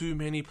way too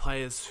many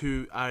players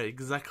who are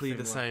exactly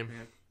the same.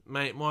 Yeah.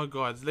 Mate, my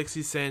God,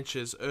 Alexis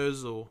Sanchez,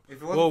 Ozil,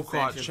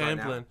 Walcott,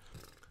 Chamberlain.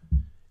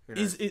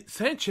 Right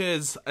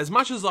Sanchez, as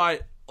much as I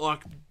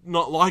like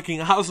not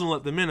liking Arsenal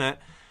at the minute,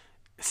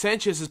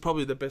 Sanchez is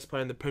probably the best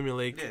player in the Premier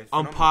League,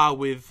 on par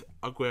with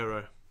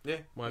Aguero. Yeah,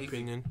 my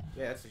opinion.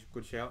 Yeah, that's a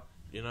good shout.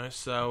 You know,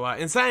 so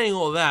in saying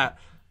all that,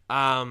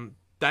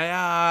 they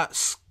are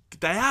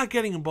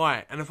getting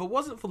by, and if it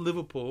wasn't for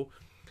Liverpool,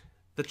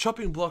 the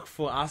chopping block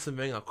for Arsene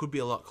Wenger could be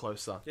a lot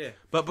closer. Yeah,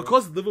 but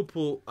because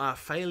Liverpool are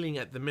failing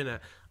at the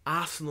minute,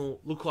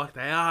 Arsenal look like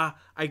they are,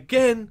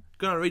 again,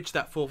 going to reach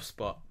that 4th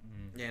spot.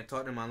 Yeah,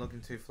 Tottenham aren't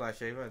looking too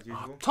flash either, as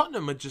usual.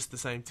 Tottenham are just the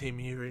same team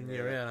year in,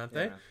 year out, aren't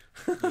they?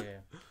 Yeah.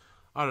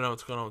 I don't know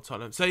what's going on with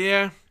Tottenham. So,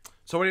 yeah.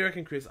 So, what do you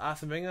reckon, Chris?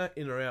 Arsene Wenger,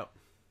 in or out?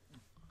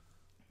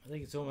 I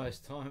think it's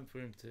almost time for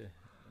him to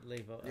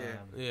leave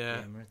Yeah.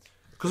 Emirates.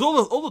 Because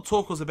all the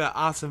talk was about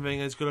Arsene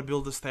Wenger. He's got to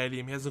build a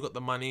stadium. He hasn't got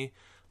the money.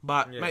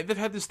 But, mate, they've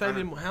had this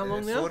stadium how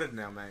long now? Sorted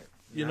now, mate.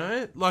 You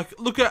know? Like,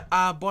 look at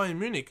Bayern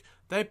Munich.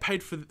 They've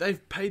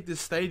paid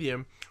this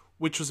stadium,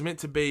 which was meant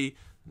to be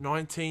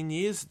 19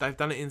 years. They've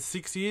done it in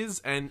 6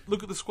 years. And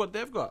look at the squad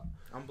they've got.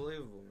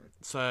 Unbelievable, man.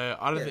 So,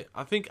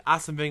 I think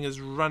Arsene Wenger's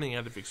running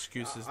out of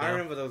excuses now. I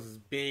remember there was this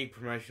big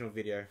promotional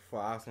video for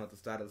Arsenal at the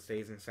start of the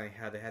season saying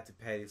how they had to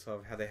pay this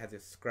off, how they had to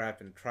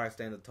scrap and try to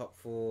stay in the top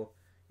 4.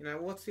 You know,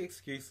 what's the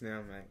excuse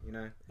now, mate? You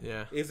know?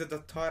 Yeah. Is it the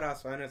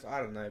tight-ass owners? I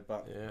don't know,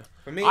 but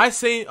for me... I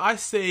see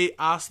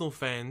Arsenal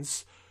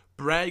fans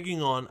bragging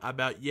on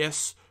about,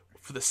 yes,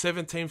 for the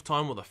 17th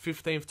time or the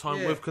 15th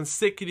time, we've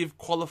consecutive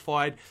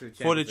qualified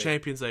for the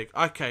Champions League.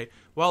 Okay,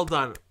 well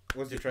done.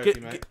 What's your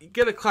trophy, mate?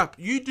 Get a clap.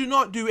 You do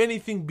not do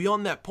anything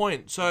beyond that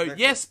point. So,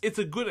 yes, it's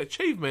a good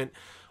achievement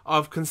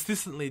of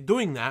consistently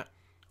doing that,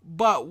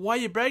 but why are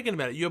you bragging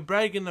about it? You're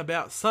bragging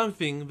about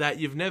something that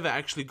you've never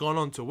actually gone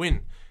on to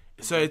win.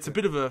 So it's a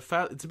bit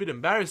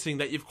embarrassing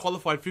that you've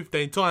qualified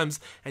 15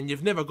 times and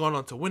you've never gone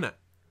on to win it.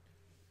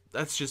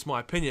 That's just my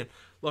opinion.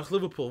 Like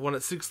Liverpool won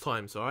it 6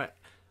 times, all right?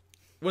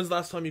 When's the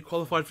last time you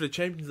qualified for the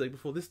Champions League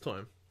before this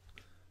time?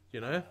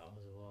 You know? That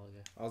was a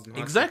while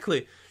ago.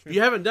 Exactly.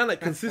 You haven't done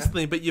it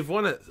consistently, but you've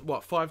won it,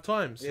 5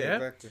 times? Yeah,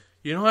 exactly.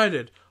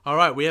 United. All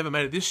right, we haven't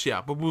made it this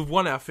year, but we've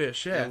won our fair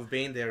share. Yeah, we've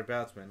been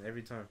thereabouts, man,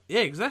 every time. Yeah,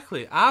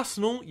 exactly.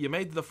 Arsenal, you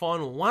made the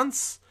final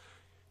once.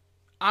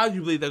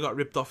 Arguably, they got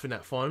ripped off in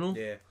that final.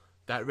 Yeah.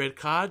 That red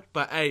card,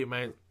 but hey,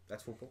 mate.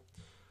 That's football.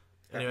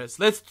 Anyways,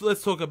 let's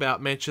talk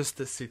about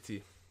Manchester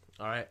City,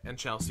 all right, and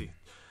Chelsea.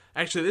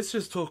 Actually, let's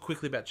just talk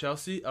quickly about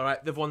Chelsea. All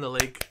right, they've won the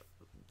league.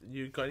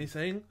 You got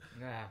anything?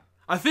 Nah.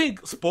 I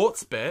think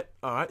Sportsbet,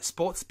 all right,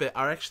 Sportsbet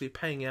are actually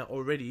paying out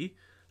already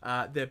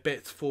their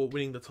bets for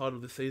winning the title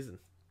this season.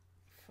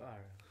 Far out.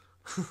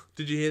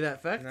 Did you hear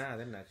that fact? No, I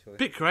didn't actually.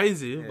 Bit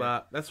crazy,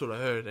 but that's what I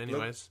heard.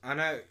 Anyways, look, I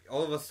know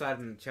all of a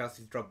sudden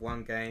Chelsea's dropped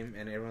one game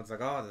and everyone's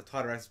like, "Oh, the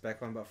title race is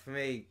back on." But for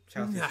me,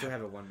 Chelsea still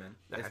have it won, man.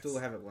 They still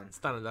have it won. It's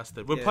done and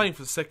dusted. We're playing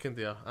for second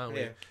here, aren't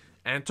we? Yeah.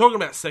 And talking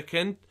about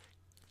second,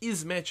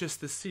 is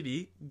Manchester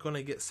City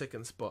gonna get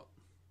second spot?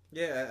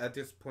 Yeah, at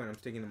this point, I'm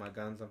sticking to my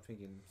guns. I'm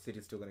thinking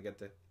City's still gonna get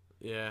there.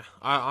 Yeah,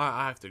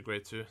 I have to agree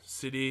too.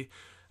 City,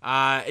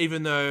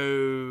 even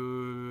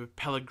though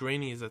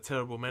Pellegrini is a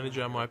terrible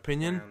manager in my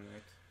opinion.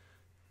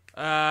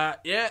 Yeah,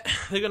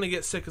 they're going to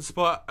get second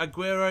spot.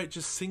 Aguero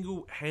just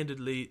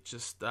single-handedly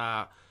just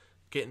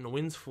getting the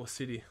wins for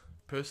City,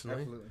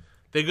 personally. Absolutely.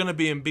 They're going to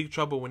be in big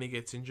trouble when he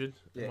gets injured,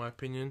 in my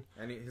opinion.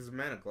 And he's a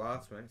man of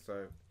glass, man,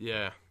 so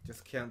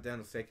just count down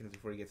the seconds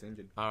before he gets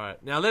injured. All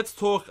right, now let's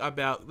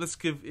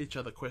give each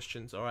other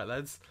questions, all right,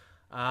 lads?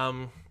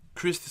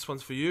 Chris, this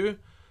one's for you.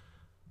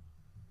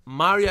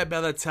 Mario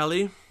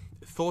Balotelli,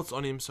 thoughts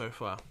on him so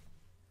far?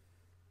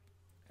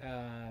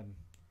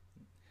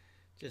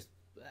 Just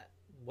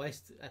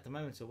waste. At the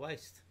moment, it's a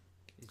waste.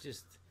 It's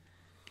just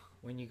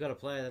when you got a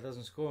player that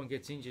doesn't score and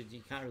gets injured,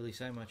 you can't really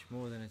say much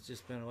more than it's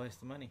just been a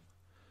waste of money.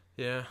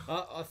 Yeah.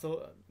 I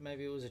thought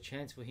maybe it was a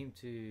chance for him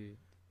to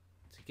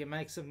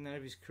make something out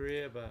of his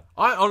career, but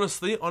I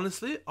honestly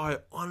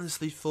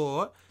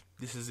thought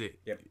this is it.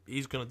 Yep.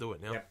 He's gonna do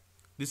it now. Yep.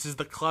 This is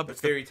the club. The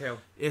fairy tale.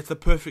 It's the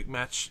perfect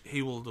match.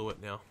 He will do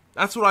it now.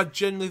 That's what I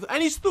genuinely thought.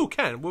 And he still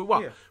can.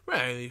 We're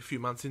only a few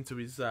months into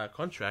his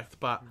contract,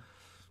 but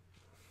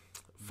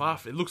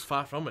it looks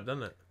far from it,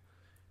 doesn't it?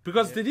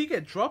 Because did he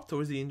get dropped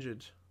or is he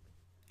injured?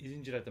 He's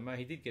injured at the moment.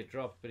 He did get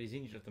dropped, but he's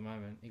injured at the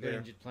moment. He got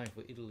injured playing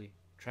for Italy,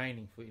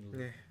 training for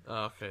Italy. Yeah.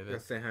 Oh, okay. Then.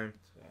 Let's stay home.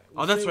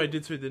 So that's right. He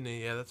did too, didn't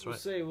he? Yeah, that's right. We'll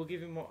see. We'll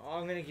give him more.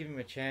 I'm going to give him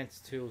a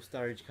chance till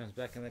Sturridge comes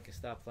back and they can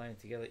start playing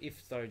together.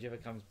 If Sturridge ever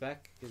comes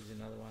back, here's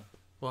another one.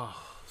 Wow,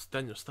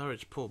 Daniel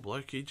Sturridge, poor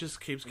bloke. He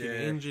just keeps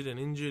getting injured and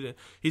injured. And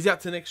he's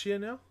out to next year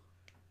now?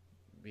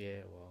 Yeah,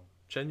 well.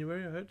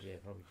 January, I heard? Yeah,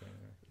 probably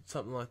January.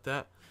 Something like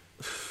that.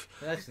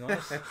 That's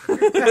nice.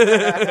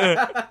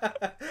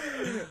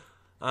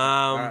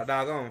 Alright, now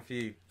I'll go on for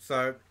you.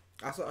 So,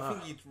 I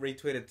think you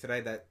retweeted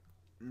today that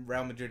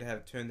Real Madrid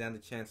have turned down the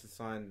chance to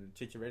sign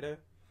Chicharito.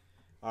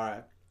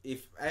 Alright,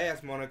 if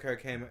AS Monaco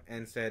came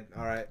and said,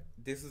 alright,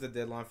 this is the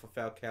deadline for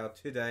Falcao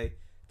today,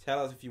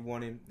 tell us if you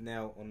want him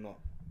now or not.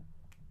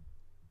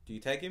 Do you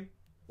take him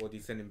or do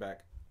you send him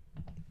back?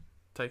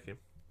 Take him.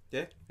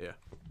 Yeah? Yeah.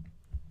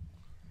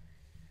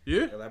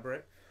 You?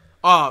 Elaborate.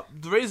 The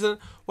reason,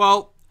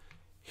 well,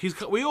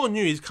 we all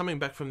knew he's coming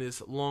back from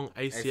this long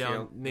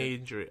ACL knee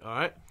injury,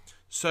 alright?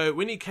 So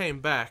when he came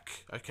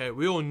back, okay,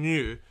 we all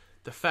knew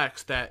the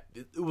facts that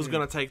it was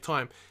going to take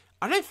time.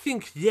 I don't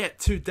think yet,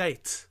 to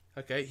date,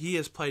 okay, he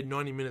has played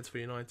 90 minutes for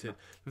United.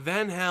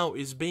 Van Gaal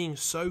is being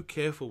so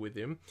careful with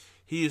him.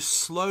 He is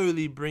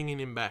slowly bringing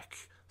him back.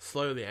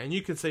 Slowly. And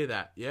you can see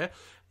that, yeah?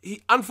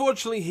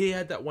 Unfortunately, he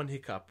had that one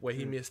hiccup where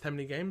he missed how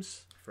many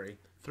games?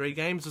 3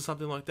 games or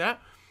something like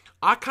that.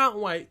 I can't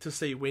wait to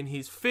see when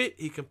he's fit,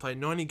 he can play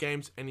 90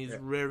 games and he's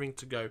raring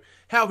to go.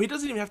 Hell, he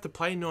doesn't even have to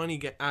play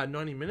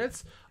 90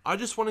 minutes. I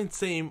just want to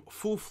see him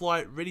full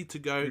flight, ready to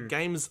go,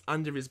 games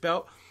under his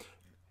belt,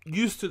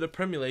 used to the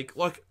Premier League,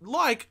 like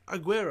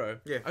Aguero.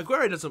 Yeah.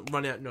 Aguero doesn't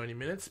run out 90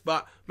 minutes,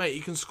 but, mate,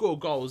 he can score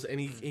goals and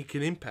he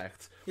can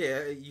impact.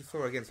 Yeah, you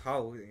saw against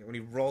Hull when he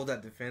rolled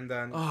that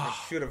defender and he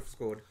should have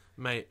scored.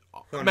 Mate,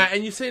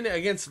 and you've seen it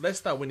against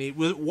Leicester when he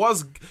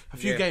was a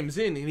few games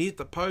in and he hit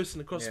the post and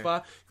the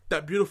crossbar.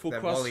 That beautiful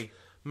cross. Volley.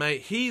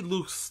 Mate, he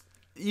looks...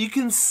 You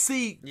can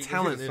see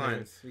talent in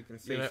him. You can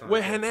see signs.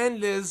 Where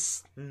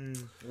Hernandez...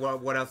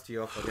 What else do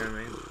you offer, you know what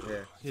I mean? Yeah,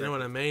 exactly. You know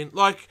what I mean?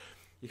 Like,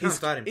 you can't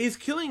start him. He's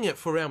killing it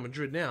for Real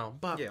Madrid now,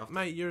 but,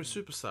 mate, you're a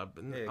super sub.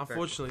 And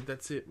unfortunately,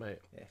 that's it, mate.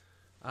 Yeah.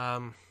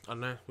 I don't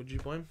know. Would you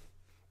blame him?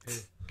 Who?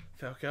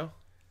 Falcao?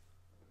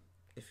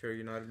 If you're a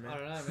United man. I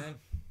don't know, man.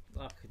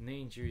 Like,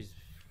 knee injuries...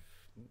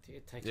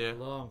 It takes a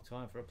long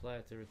time for a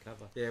player to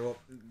recover. Yeah, well,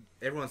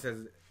 everyone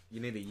says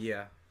you need a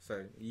year,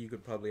 so you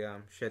could probably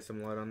shed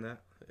some light on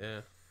that.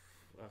 Yeah.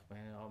 Fuck,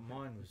 man,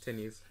 mine was 10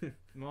 years.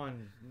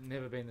 Mine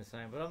never been the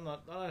same, but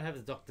I don't have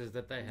the doctors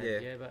that they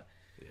had. But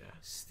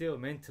still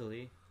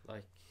mentally,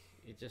 like,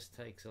 it just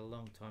takes a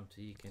long time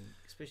till you can,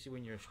 especially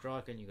when you're a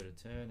striker and you got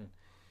to turn and.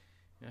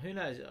 Now, who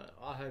knows?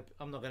 I hope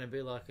I'm not going to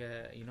be like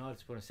a United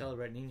supporter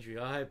celebrating injury.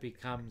 I hope he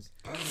comes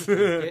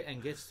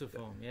and gets to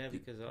form,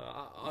 because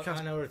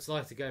I know what it's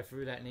like to go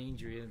through that knee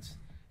injury. And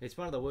it's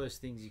one of the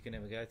worst things you can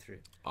ever go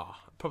through. Oh,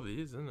 it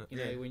probably is, isn't it? You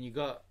know, when you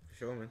got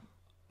sure, man.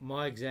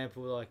 My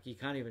example, like you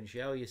can't even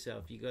shower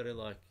yourself. You got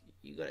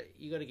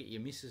to get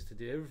your missus to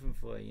do everything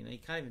for you. You know, you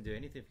can't even do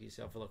anything for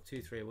yourself for like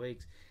 2-3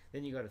 weeks.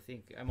 Then you got to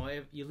think,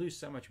 you lose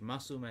so much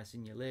muscle mass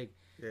in your leg.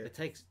 It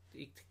takes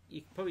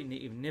you probably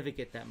never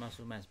get that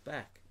muscle mass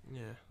back.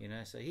 Yeah, you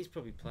know. So he's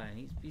probably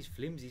playing. He's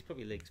flimsy. He's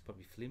probably legs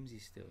probably flimsy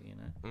still. You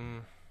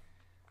know.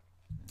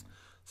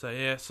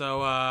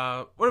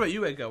 So what about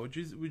you, Edgar? Would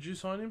you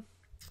sign him?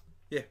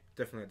 Yeah,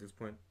 definitely at this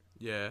point.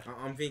 Yeah,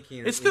 I'm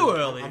thinking it's still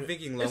early. I'm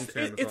thinking long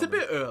term. It's a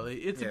bit early.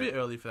 It's a bit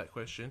early for that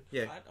question.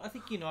 Yeah, I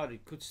think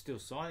United could still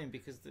sign him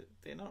because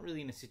they're not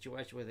really in a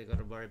situation where they've got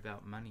to worry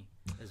about money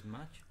as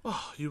much.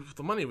 Oh,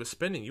 the money we're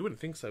spending, you wouldn't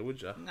think so, would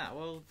you? No,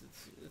 well,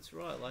 it's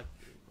right. Like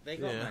they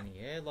got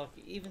money, Like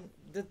even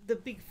the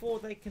big four,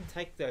 they can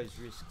take those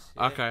risks.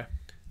 Yeah? Okay,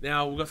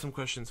 now we've got some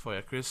questions for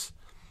you, Chris.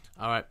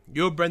 All right,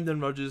 you're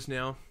Brendan Rodgers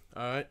now.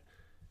 All right,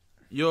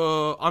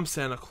 I'm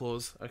Santa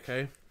Claus.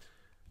 Okay.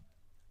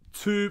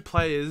 2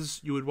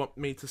 players you would want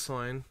me to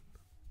sign,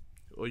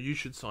 or you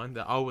should sign,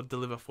 that I would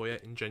deliver for you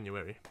in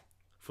January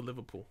for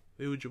Liverpool.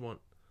 Who would you want?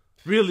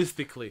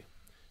 Realistically.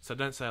 So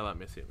don't say like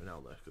Messi and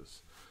Ronaldo.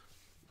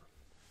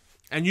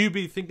 And you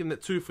be thinking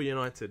that 2 for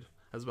United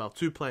as well.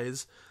 2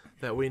 players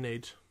that we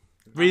need.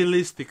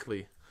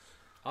 Realistically.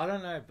 I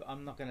don't know.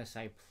 I'm not going to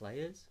say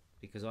players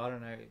because I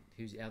don't know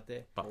who's out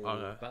there.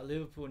 But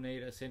Liverpool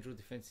need a central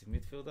defensive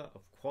midfielder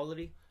of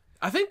quality.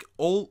 I think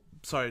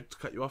sorry to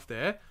cut you off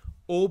there,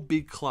 all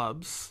big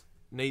clubs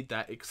need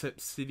that except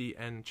City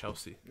and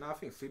Chelsea. No, I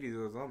think City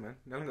do as well, man.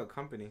 They haven't got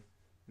company.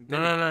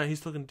 No,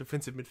 he's talking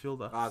defensive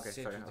midfielder. Oh, okay,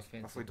 sorry. I thought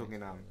you were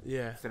talking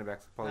centre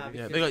backs.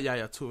 Yeah, they got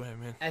Yaya too,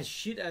 man. As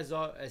shit as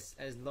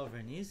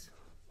Lovren is,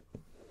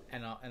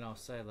 and I'll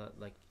say that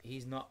like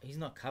he's not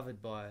covered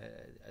by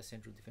a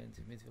central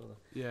defensive midfielder.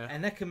 Yeah,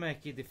 and that can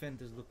make your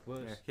defenders look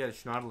worse. Yeah, he had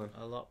Schneiderlin.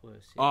 A lot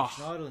worse. Yeah,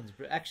 Schneiderlin's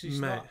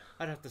actually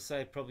I'd have to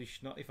say probably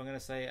if I'm going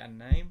to say a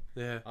name.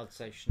 Yeah, I'd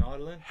say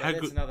Schneiderlin. But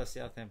that's another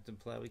Southampton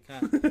player. We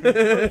can't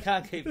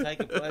keep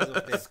taking players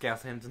off there.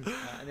 Southampton,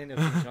 and then they'll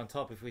finish on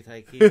top if we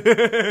take him.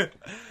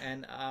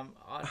 And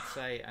I'd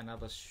say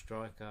another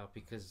striker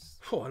because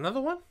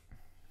another one.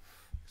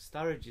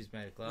 Sturridge is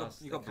made of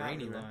glass. You got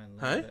Brainy, man.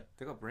 Hey?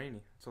 They got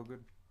Brainy. It's all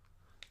good.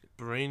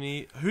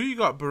 Brainy. Who you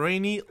got?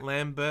 Brainy,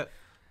 Lambert,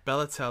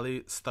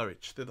 Balotelli,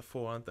 Sturridge. They're the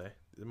 4, aren't they?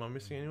 Am I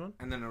missing anyone?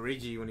 And then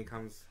Origi when he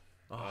comes.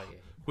 Oh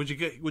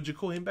yeah. Would you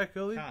call him back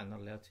early? No,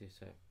 not allowed to.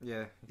 So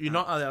yeah. You're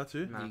not allowed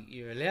to? No.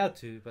 You're allowed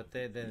to, but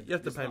you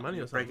have to pay money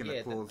or something.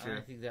 I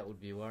don't think that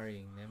would be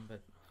worrying them, but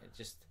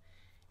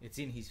it's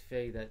in his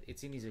fee that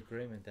it's in his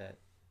agreement that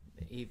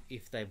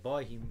if they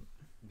buy him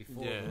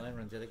before the loan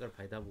runs out, they've got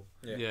to pay double.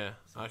 Yeah.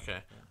 Okay.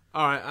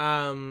 All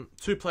right.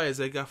 2 players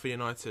they got for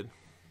United.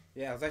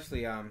 Yeah, I was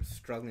actually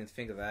struggling to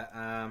think of that.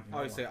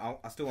 Obviously, I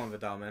still want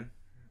Vidal, man.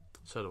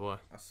 So do I.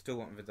 I still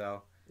want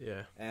Vidal.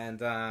 Yeah.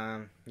 And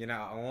I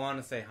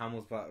want to say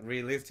Hummels, but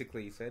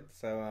realistically, you said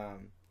so.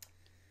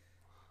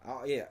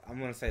 I'm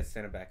gonna say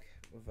centre back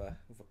with a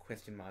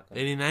question mark on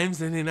Any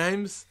names? Any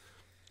names?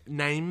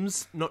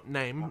 Names, not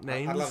names.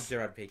 I love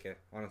Gerard Piqué,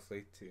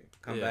 honestly, to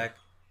come back.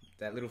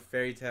 That little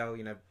fairy tale,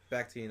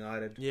 back to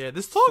United. Yeah,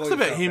 there's talks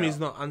about him.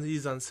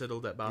 He's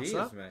unsettled at Barca. He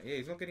is, man. Yeah,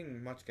 he's not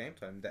getting much game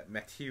time. That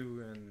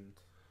Mathieu and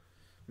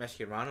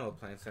Mascherano are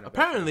playing centre back.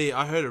 Apparently,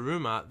 I heard a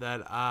rumour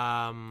that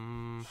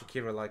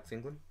Shakira likes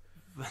England.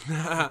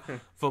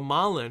 for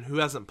Marlon, who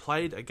hasn't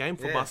played a game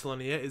for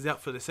Barcelona yet, is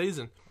out for the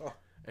season. Oh.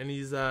 And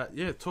he's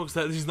talks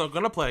that he's not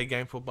gonna play a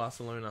game for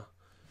Barcelona.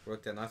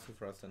 Worked out nicely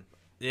for us then.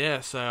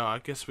 Yeah, so I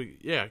guess we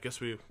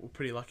were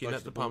pretty lucky in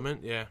that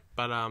department. Yeah,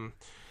 but I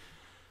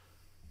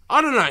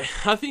don't know.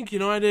 I think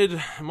United,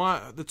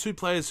 the two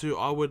players who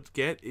I would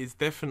get is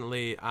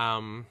definitely I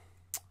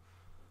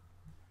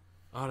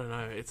don't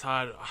know. It's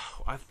hard.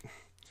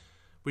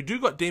 We do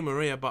got Di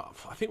Maria, but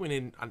I think we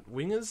need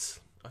wingers.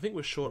 I think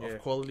we're short of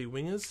quality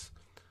wingers.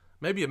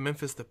 Maybe a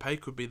Memphis Depay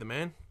could be the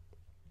man.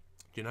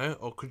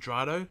 Or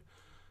Cuadrado.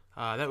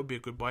 That would be a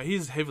good buy.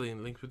 He's heavily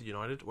linked with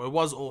United. Well, it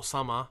was all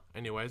summer,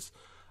 anyways.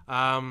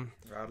 I'd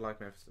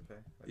like Memphis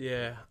Depay.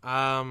 Yeah.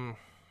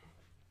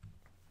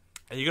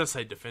 You gotta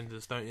say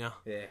defenders, don't you?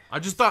 Yeah. I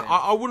just don't.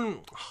 I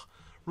wouldn't.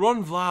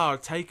 Ron Vlaar,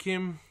 I'd take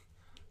him.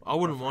 I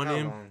wouldn't want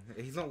him. Long?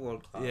 He's not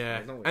world class.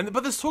 Yeah.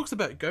 But there's talks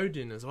about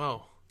Godin as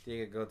well.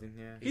 Diego Godin,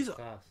 yeah. He's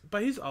class.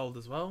 But he's old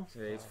as well.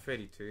 Yeah, he's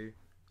 32.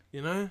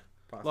 They're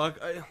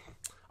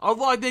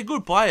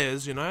good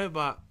players,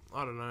 but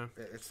I don't know.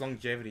 It's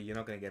longevity. You're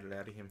not going to get it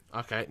out of him.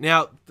 Okay.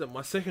 Now,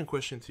 my second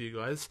question to you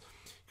guys.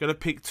 Got to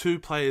pick two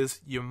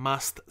players you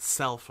must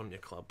sell from your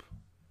club.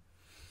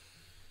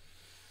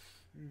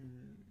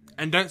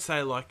 And don't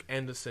say like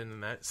Anderson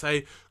and that.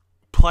 Say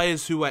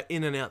players who are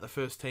in and out the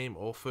first team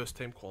or first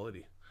team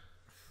quality.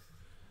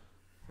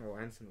 Well,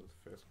 Anderson was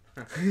the first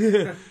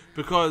one.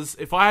 Because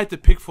if I had to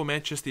pick for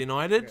Manchester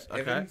United,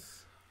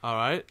 Evans. All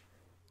right.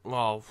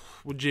 Well,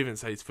 would you even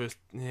say he's first?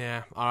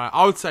 Yeah. All right.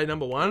 I would say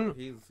number one.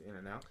 He's in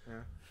and out.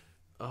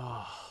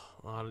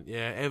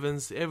 Yeah.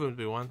 Evans. Evans would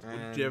be one.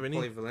 And do you have any?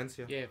 probably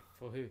Valencia. Yeah,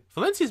 for who?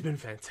 Valencia's been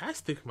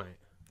fantastic, mate.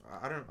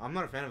 I'm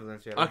not a fan of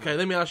Valencia. Okay,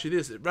 let me ask you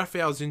this: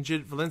 Rafael's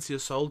injured.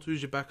 Valencia's sold.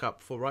 Who's your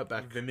backup for right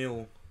back?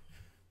 Vermeil.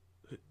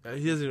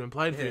 He hasn't even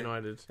played for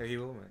United. Yeah, he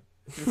will, mate.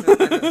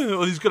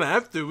 Well, he's gonna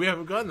have to. We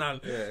haven't got none.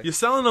 Yeah. You're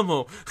selling them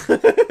all.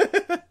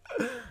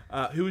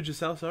 Who would you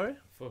sell? Sorry,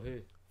 For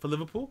who? for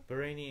Liverpool.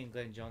 Barini and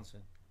Glenn Johnson.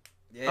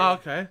 Oh,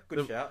 okay.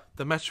 Good shout.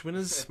 The match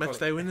winners, match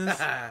day winners.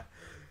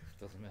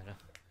 Doesn't matter.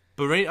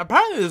 Barini.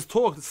 Apparently, there's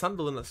talk that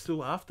Sunderland are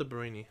still after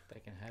Barini. They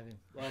can have him.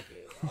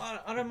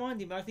 I don't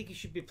mind him. I think he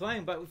should be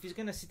playing. But if he's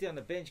going to sit down on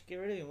the bench, get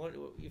rid of him.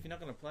 If you're not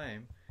going to play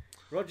him,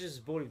 Rodgers has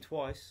bought him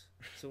twice.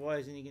 So why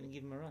isn't he going to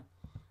give him a run?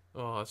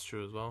 Oh, that's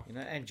true as well.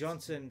 And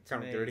Johnson, to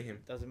Can't me, dirty him.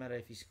 doesn't matter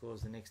if he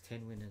scores the next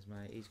 10 winners,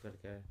 mate. He's got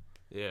to go.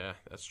 Yeah,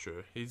 that's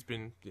true. He's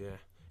been,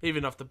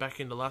 even off the back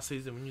end of last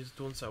season when he was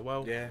doing so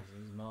well. Yeah.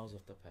 He's miles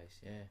off the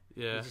pace,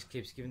 Yeah. He just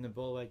keeps giving the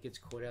ball away, gets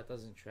caught out,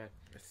 doesn't track.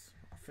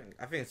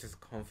 I think it's just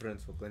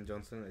confidence for Glenn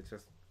Johnson. It's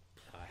just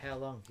how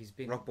long? He's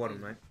been rock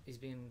bottom, mate. He's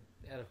been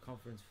out of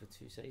conference for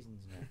 2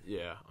 seasons now.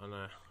 Yeah, I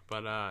know.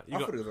 But I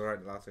thought he was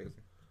alright last season.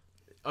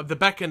 The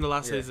back end of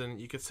last season,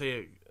 you could see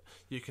it.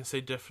 You can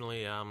see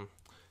definitely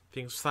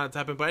things starting to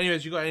happen. But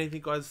anyways, you got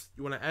anything, guys,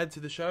 you want to add to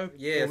the show?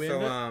 Yeah.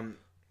 So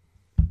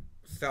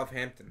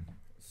Southampton.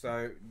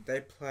 So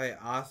they play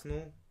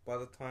Arsenal by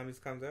the time this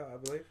comes out, I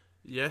believe.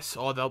 Yes.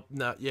 Oh, they'll.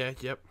 No. Yeah.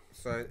 Yep.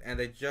 So and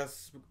they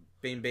just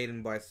been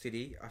beaten by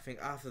City. I think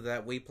after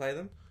that we play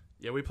them.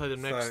 Yeah, we play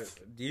them next.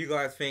 So do you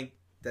guys think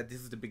that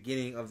this is the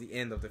beginning of the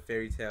end of the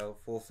fairy tale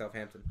for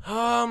Southampton?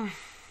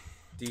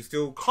 Do you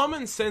still?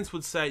 Common sense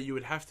would say you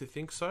would have to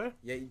think so.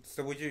 Yeah.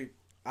 So would you?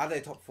 Are they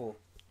top 4?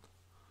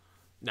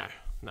 No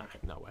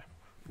way.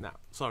 No,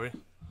 sorry.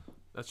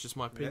 That's just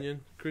my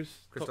opinion, Chris.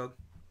 Dog?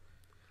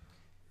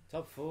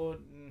 Top 4,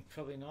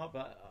 probably not,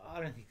 but I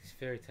don't think this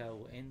fairy tale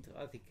will end.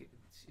 I think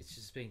it's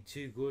just been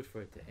too good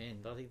for it to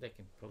end. I think they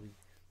can probably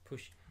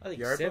push. I think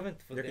Europa?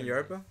 7th for them.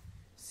 Europa?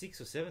 6th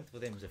or 7th for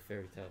them is a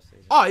fairy tale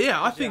season. Oh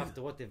yeah, I think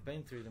after what they've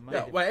been through,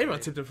 everyone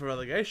tipped them for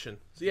relegation.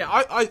 So yeah,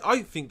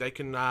 I think they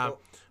can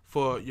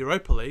for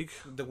Europa League.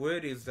 The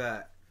word is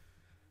that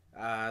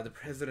the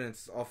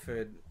president's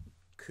offered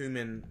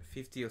Koeman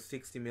 50 or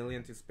 60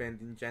 million to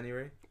spend in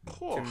January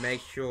to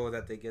make sure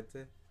that they get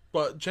there.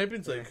 But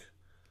Champions League,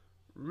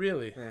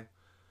 really? Yeah.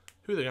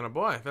 Who are they going to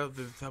buy?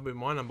 That'll be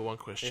my number one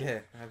question. Yeah,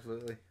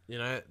 absolutely.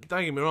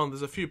 Don't get me wrong.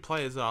 There's a few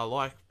players that I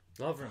like.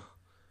 Lovren.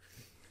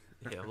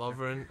 Yeah,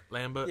 Lovren,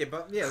 Lambert. Yeah,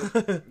 but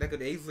they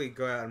could easily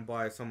go out and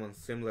buy someone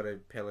similar to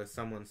Pele,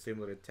 someone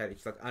similar to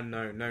Tadic, like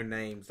unknown, no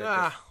names.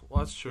 Well,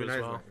 that's true who knows,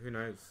 as well. Mate? Who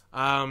knows?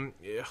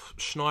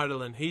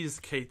 Schneiderlin,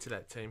 he's key to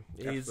that team.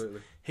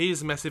 Absolutely.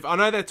 He's massive. I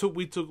know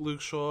we took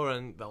Luke Shaw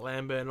and the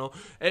Lambert and all.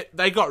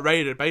 They got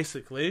raided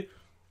basically,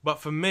 but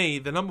for me,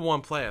 the number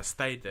one player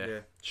stayed there.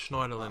 Yeah.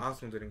 Schneiderlin.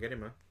 Arsenal didn't get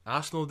him, huh?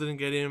 Arsenal didn't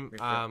get him.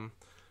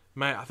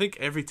 Mate, I think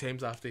every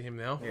team's after him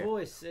now. I've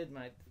always said,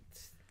 mate,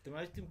 the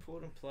most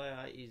important player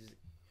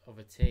of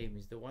a team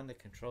is the one that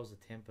controls the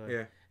tempo.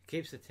 Yeah.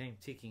 Keeps the team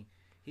ticking.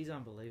 He's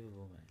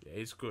unbelievable, mate. Yeah,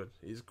 he's good.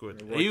 He's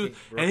good.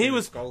 Yeah, he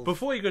was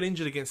before he got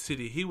injured against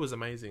City. He was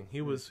amazing. He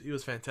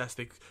was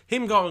fantastic.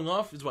 Him going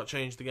off is what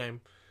changed the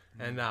game.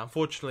 And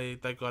unfortunately,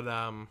 they got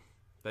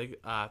they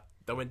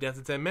went down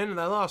to 10 men and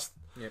they lost.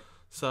 Yep.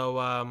 So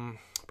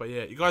but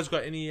yeah, you guys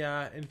got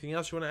anything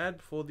else you want to add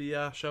before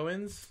the show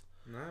ends?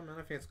 No, man,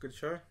 I think it's a good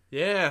show.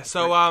 Yeah,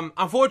 so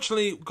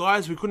unfortunately,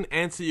 guys, we couldn't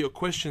answer your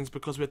questions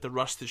because we had to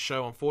rush this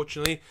show,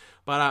 unfortunately.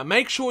 But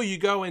make sure you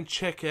go and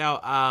check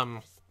out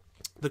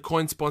the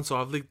coin sponsor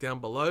I've linked down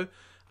below.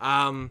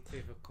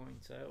 FIFA coin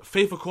sale.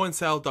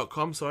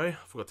 FIFAcoinsale.com, sorry,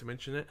 I forgot to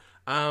mention it.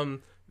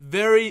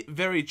 Very,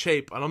 very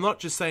cheap. And I'm not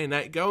just saying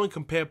that. Go and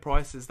compare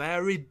prices. They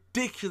are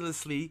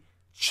ridiculously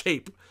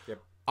cheap. Yep.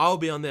 I'll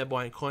be on there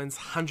buying coins,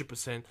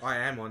 100%. I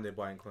am on there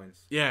buying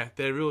coins. Yeah,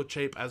 they're real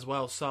cheap as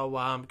well.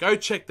 So go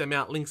check them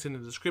out. Links in the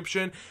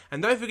description.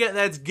 And don't forget,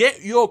 lads,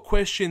 get your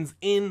questions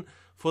in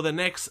for the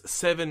next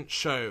Se7eN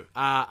show.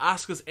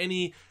 Ask us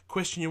any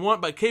question you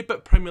want, but keep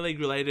it Premier League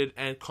related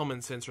and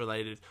common sense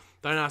related.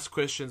 Don't ask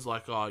questions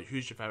like, oh,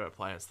 who's your favourite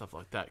player and stuff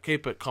like that.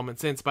 Keep it common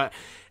sense. But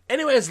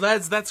anyways,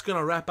 lads, that's going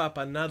to wrap up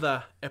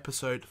another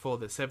episode for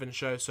the Se7eN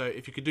show. So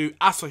if you could do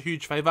us a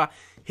huge favour,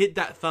 hit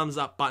that thumbs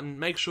up button.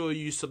 Make sure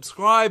you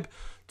subscribe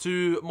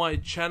to my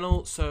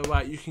channel so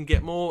you can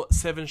get more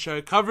Se7eN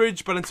show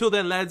coverage. But until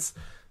then, lads,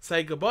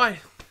 say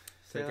goodbye.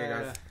 Take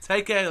care, guys.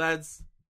 Take care, lads.